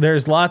so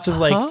there's lots of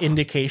like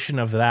indication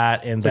of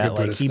that, and that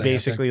like he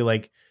basically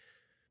like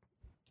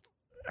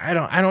I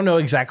don't know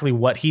exactly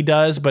what he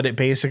does, but it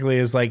basically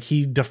is like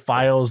he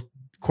defiles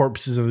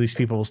corpses of these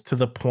people to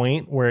the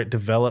point where it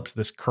develops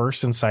this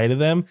curse inside of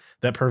them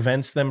that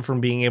prevents them from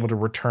being able to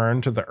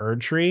return to the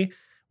Erd Tree,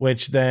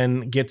 which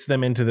then gets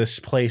them into this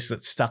place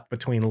that's stuck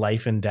between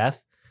life and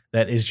death.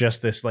 That is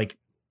just this like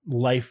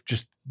life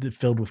just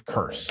filled with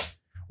curse,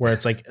 where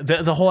it's like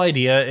the whole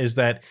idea is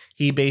that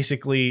he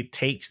basically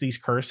takes these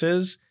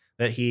curses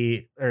that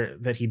he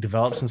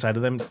develops inside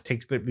of them,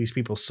 takes these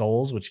people's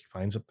souls, which he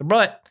finds up their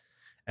butt,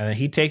 and then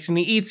he takes and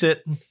he eats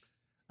it.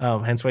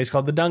 Hence why he's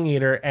called the Dung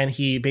Eater. And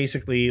he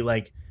basically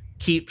like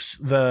keeps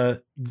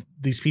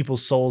these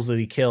people's souls that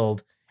he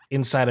killed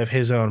inside of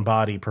his own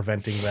body,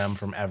 preventing them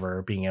from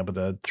ever being able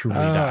to truly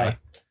die.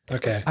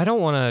 Okay. I don't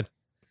want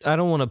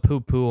to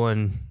poo-poo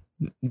on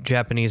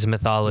Japanese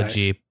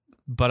mythology,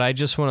 but I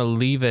just want to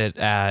leave it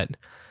at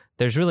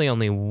there's really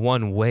only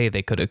one way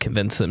they could have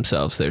convinced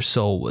themselves their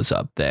soul was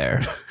up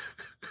there.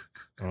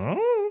 I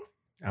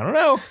don't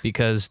know.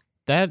 Because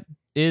that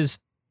is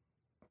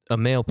a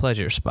male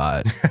pleasure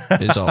spot,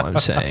 is all I'm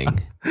saying.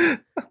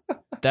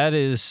 That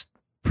is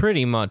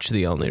pretty much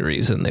the only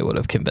reason they would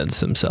have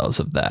convinced themselves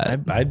of that.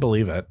 I'd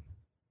believe it.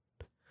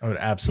 I would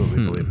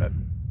absolutely believe it.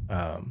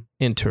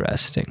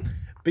 Interesting.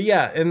 But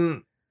yeah,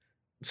 and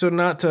so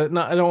I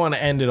don't want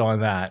to end it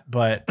on that,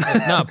 but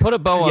no, put a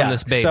bow on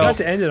this baby. So, not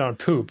to end it on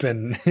poop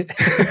and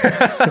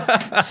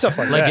stuff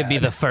like that. Like it'd be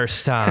the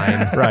first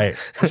time. Right.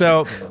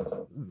 So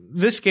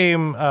this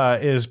game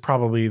is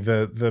probably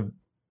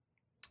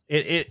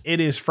it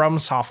is From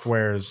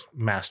Software's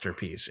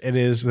masterpiece. It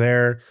is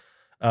their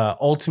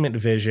ultimate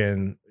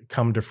vision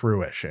come to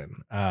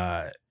fruition.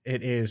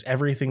 It is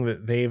everything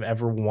that they've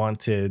ever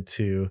wanted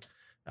to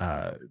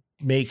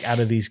make out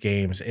of these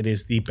games. It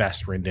is the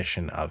best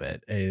rendition of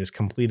it. It is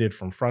completed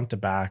from front to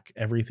back.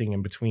 Everything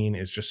in between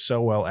is just so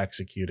well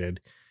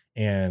executed.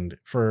 And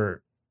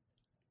for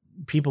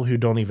people who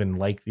don't even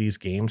like these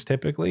games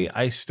typically,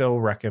 I still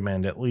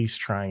recommend at least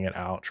trying it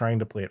out, trying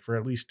to play it for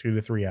at least 2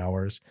 to 3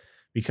 hours.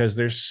 Because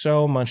there's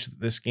so much that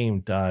this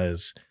game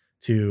does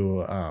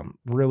to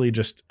really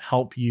just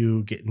help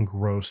you get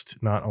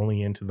engrossed, not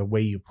only into the way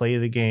you play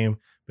the game,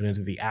 but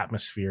into the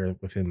atmosphere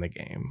within the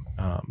game.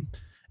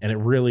 And it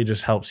really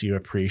just helps you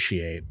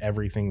appreciate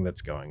everything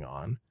that's going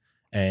on.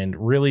 And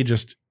really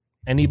just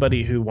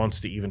anybody who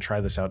wants to even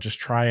try this out, just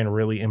try and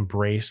really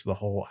embrace the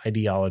whole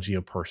ideology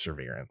of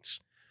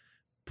perseverance.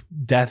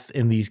 Death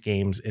in these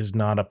games is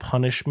not a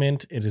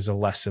punishment. It is a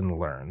lesson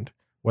learned.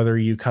 Whether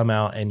you come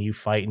out and you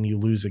fight and you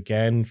lose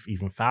again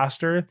even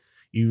faster,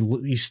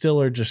 you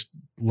still are just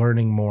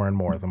learning more and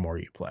more the more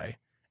you play.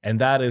 And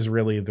that is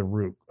really the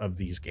root of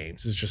these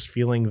games, is just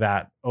feeling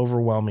that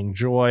overwhelming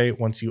joy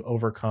once you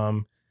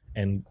overcome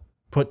and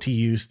put to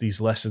use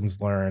these lessons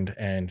learned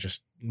and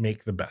just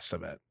make the best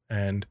of it.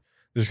 And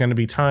There's going to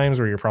be times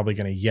where you're probably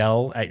going to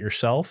yell at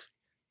yourself,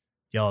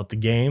 yell at the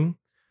game.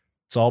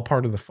 It's all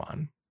part of the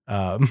fun.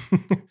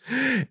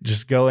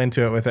 Just go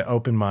into it with an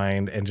open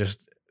mind and just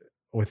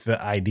with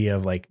the idea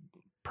of like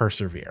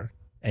persevere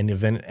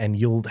and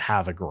you'll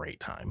have a great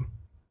time.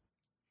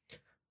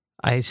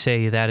 I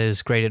say that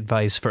is great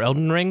advice for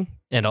Elden Ring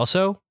and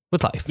also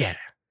with life. Yeah.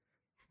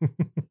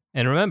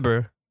 And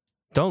remember,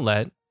 don't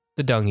let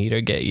the dung eater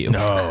get you.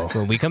 No.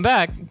 When we come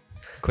back,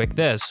 Quick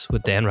This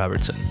with Dan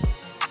Robertson.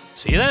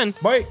 See you then.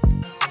 Bye.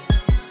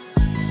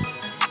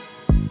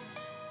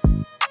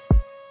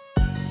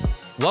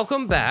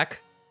 Welcome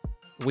back.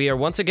 We are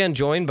once again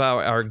joined by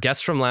our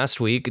guest from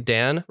last week,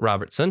 Dan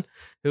Robertson,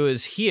 who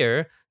is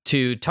here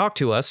to talk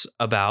to us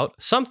about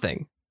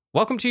something.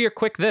 Welcome to your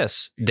Quick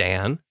This,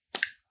 Dan.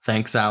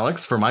 Thanks,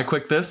 Alex. For my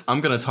Quick This,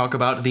 I'm going to talk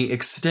about the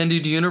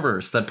extended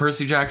universe that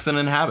Percy Jackson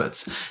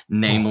inhabits.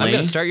 Namely, I'm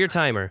going to start your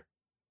timer.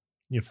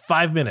 You have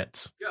 5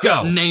 minutes.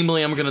 Go.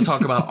 Namely, I'm going to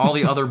talk about all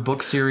the other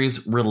book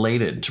series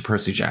related to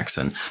Percy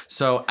Jackson.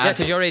 So, Yeah,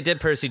 because you already did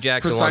Percy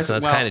Jackson once, so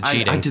that's kind of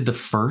cheating. I did the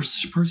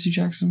first Percy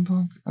Jackson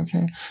book.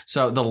 Okay.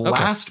 So the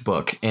last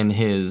book in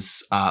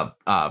his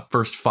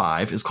first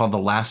 5 is called The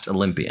Last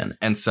Olympian.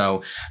 And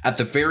so at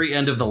the very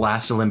end of The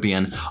Last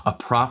Olympian, a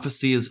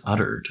prophecy is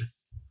uttered.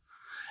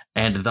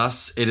 And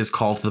thus it is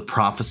called the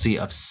Prophecy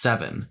of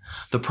Seven.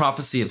 The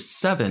Prophecy of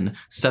Seven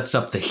sets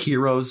up the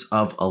heroes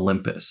of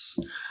Olympus.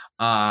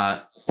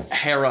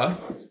 Hera,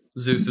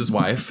 Zeus's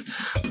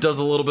wife, does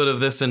a little bit of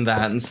this and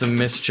that and some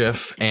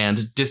mischief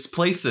and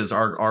displaces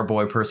our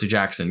boy Percy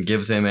Jackson,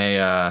 gives him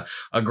a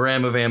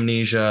gram of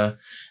amnesia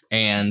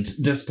and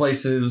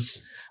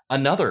displaces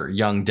another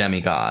young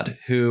demigod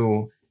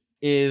who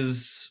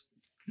is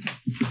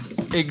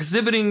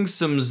exhibiting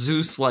some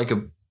Zeus-like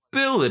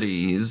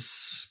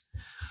abilities,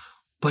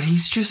 but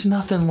he's just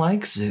nothing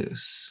like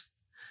Zeus.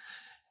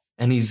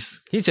 And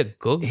he's a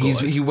good boy.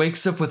 He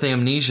wakes up with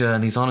amnesia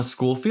and he's on a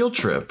school field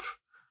trip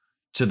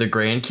to the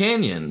Grand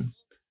Canyon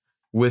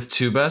with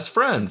 2 best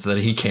friends that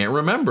he can't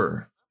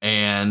remember.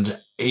 And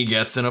he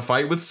gets in a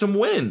fight with some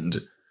wind.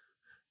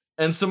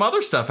 And some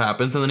other stuff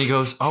happens. And then he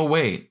goes, oh,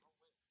 wait,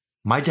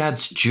 my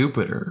dad's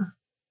Jupiter,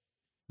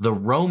 the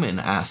Roman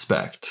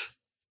aspect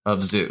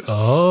of Zeus.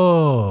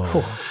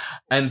 Oh.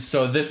 And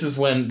so this is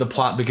when the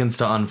plot begins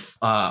to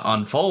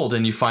unfold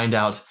and you find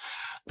out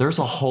there's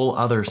a whole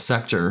other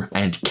sector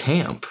and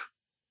camp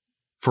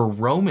for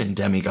Roman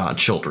demigod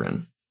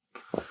children.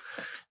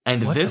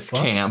 And this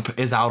camp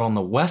is out on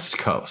the West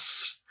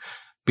Coast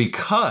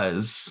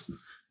because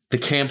the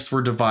camps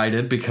were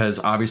divided because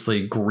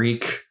obviously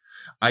Greek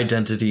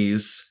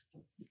identities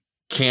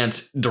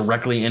can't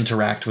directly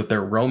interact with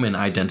their Roman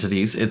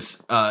identities.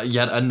 It's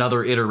yet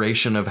another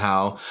iteration of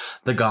how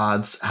the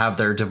gods have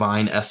their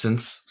divine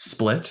essence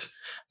split.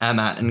 And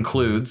that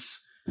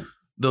includes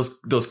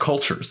those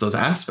cultures, those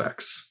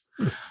aspects.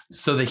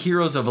 So the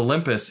Heroes of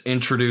Olympus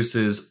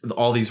introduces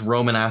all these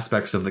Roman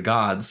aspects of the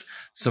gods,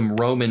 some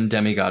Roman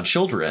demigod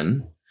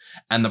children,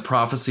 and the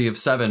Prophecy of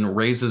Seven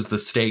raises the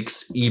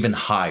stakes even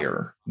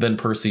higher than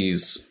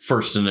Percy's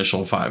first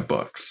initial 5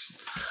 books.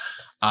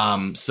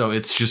 So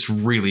it's just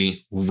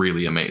really,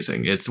 really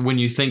amazing. It's when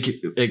you think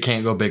it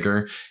can't go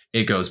bigger,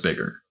 it goes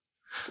bigger.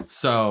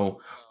 So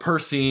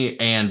Percy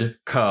and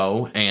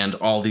Co. and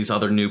all these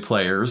other new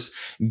players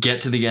get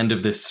to the end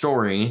of this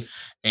story.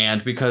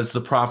 And because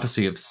the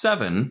Prophecy of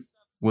Seven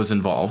was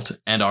involved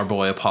and our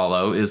boy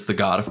Apollo is the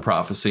god of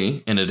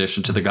prophecy, in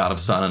addition to the god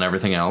of sun and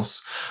everything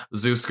else,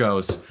 Zeus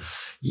goes,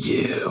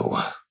 you.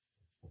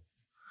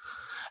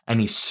 And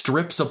he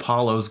strips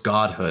Apollo's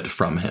godhood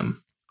from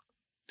him,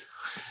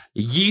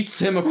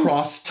 yeets him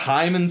across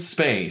time and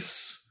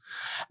space.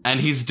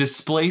 And he's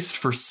displaced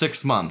for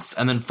 6 months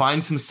and then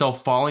finds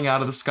himself falling out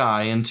of the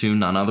sky into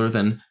none other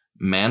than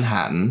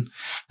Manhattan.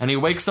 And he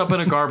wakes up in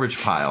a garbage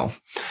pile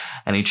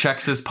and he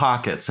checks his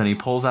pockets and he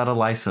pulls out a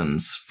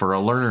license for a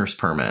learner's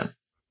permit.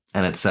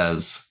 And it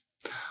says,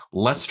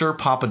 Lester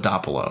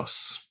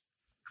Papadopoulos.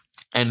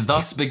 And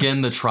thus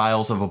begin the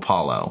trials of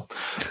Apollo,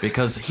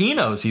 because he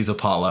knows he's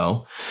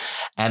Apollo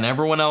and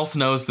everyone else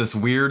knows this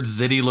weird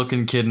zitty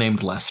looking kid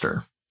named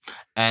Lester.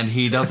 And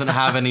he doesn't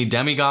have any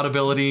demigod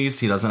abilities.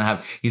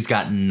 He's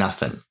got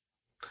nothing.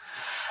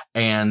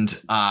 And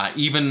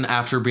even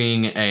after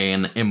being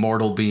an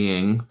immortal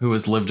being who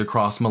has lived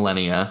across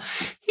millennia,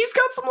 he's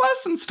got some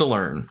lessons to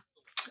learn.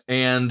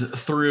 And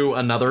through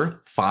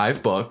another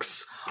 5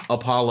 books,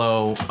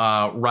 Apollo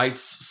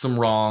rights some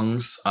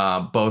wrongs,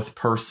 both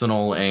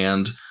personal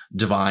and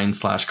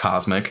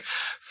divine/cosmic,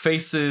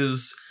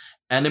 faces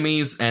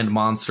enemies and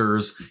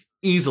monsters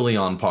easily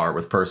on par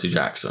with Percy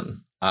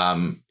Jackson.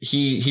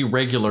 He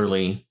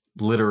regularly,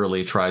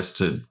 literally tries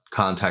to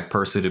contact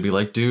Percy to be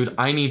like, dude,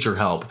 I need your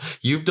help.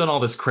 You've done all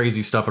this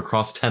crazy stuff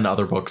across 10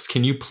 other books.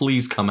 Can you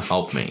please come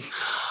help me?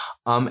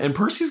 And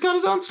Percy's got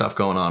his own stuff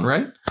going on,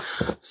 right?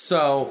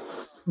 So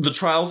the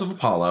Trials of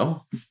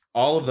Apollo,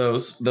 all of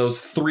those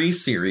 3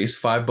 series,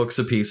 5 books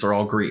apiece, are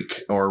all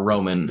Greek or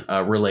Roman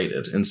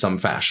related in some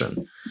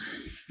fashion.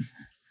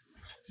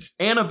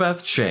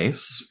 Annabeth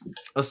Chase,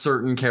 a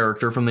certain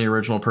character from the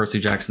original Percy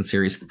Jackson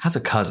series, has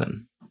a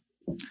cousin.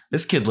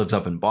 This kid lives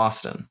up in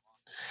Boston.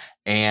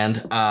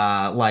 And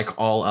like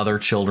all other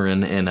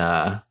children in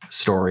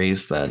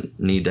stories that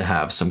need to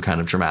have some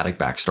kind of dramatic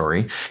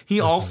backstory, he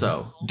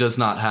also does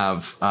not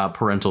have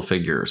parental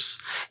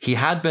figures. He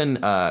had been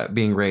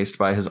being raised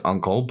by his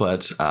uncle,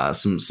 but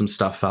some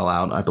stuff fell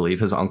out. I believe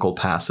his uncle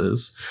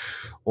passes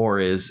or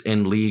is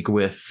in league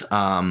with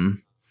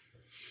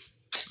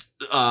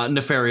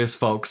nefarious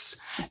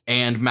folks.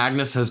 And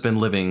Magnus has been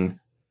living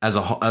as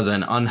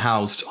an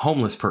unhoused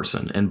homeless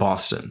person in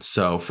Boston.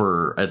 So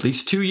for at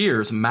least 2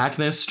 years,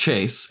 Magnus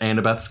Chase,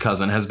 Annabeth's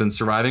cousin, has been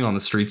surviving on the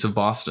streets of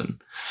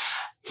Boston.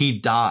 He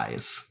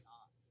dies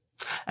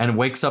and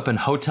wakes up in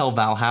Hotel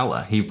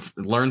Valhalla. He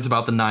learns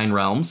about the 9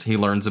 realms. He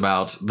learns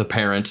about the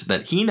parent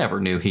that he never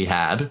knew he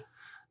had,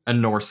 a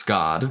Norse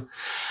god.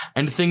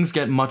 And things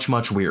get much,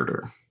 much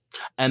weirder.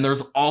 And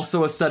there's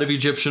also a set of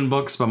Egyptian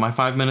books, but my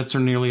 5 minutes are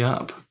nearly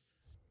up.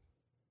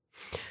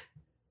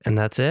 And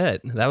that's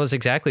it. That was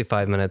exactly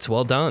 5 minutes.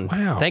 Well done.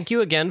 Wow. Thank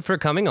you again for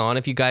coming on.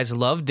 If you guys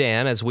love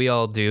Dan, as we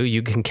all do,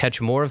 you can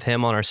catch more of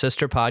him on our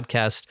sister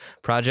podcast,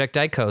 Project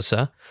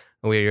Icosa.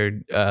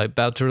 We're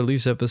about to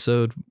release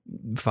episode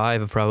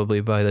 5 probably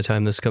by the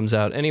time this comes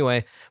out.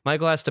 Anyway,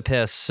 Michael has to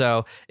piss.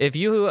 So if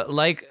you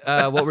like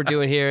what we're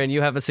doing here and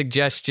you have a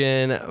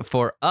suggestion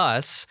for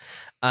us,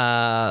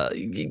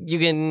 you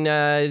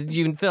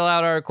can fill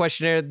out our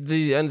questionnaire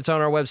and it's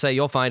on our website.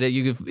 You'll find it.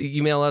 You can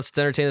email us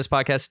to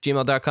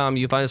entertainthispodcast@gmail.com.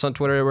 You can find us on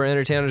Twitter. We're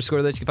entertain_this.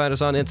 You can find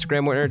us on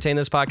Instagram. We're entertain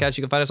this podcast.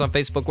 You can find us on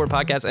Facebook. We're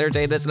podcast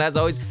entertain this. And as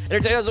always,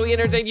 entertain us so we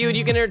entertain you, and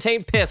you can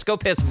entertain piss. Go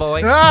piss,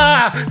 boy.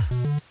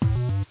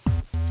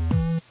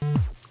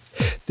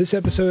 This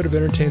episode of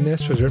Entertain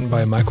This was written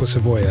by Michael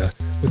Savoya,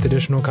 with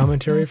additional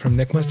commentary from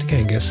Nick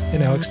Mustakangas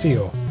and Alex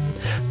Steele.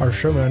 Our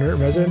showrunner and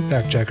resident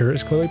fact-checker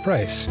is Chloe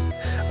Price.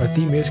 Our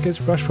theme music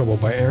is Rush Bubble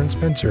by Aaron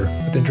Spencer,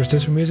 with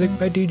interstitial music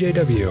by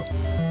DJW.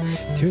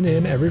 Tune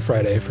in every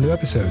Friday for new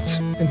episodes,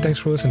 and thanks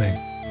for listening.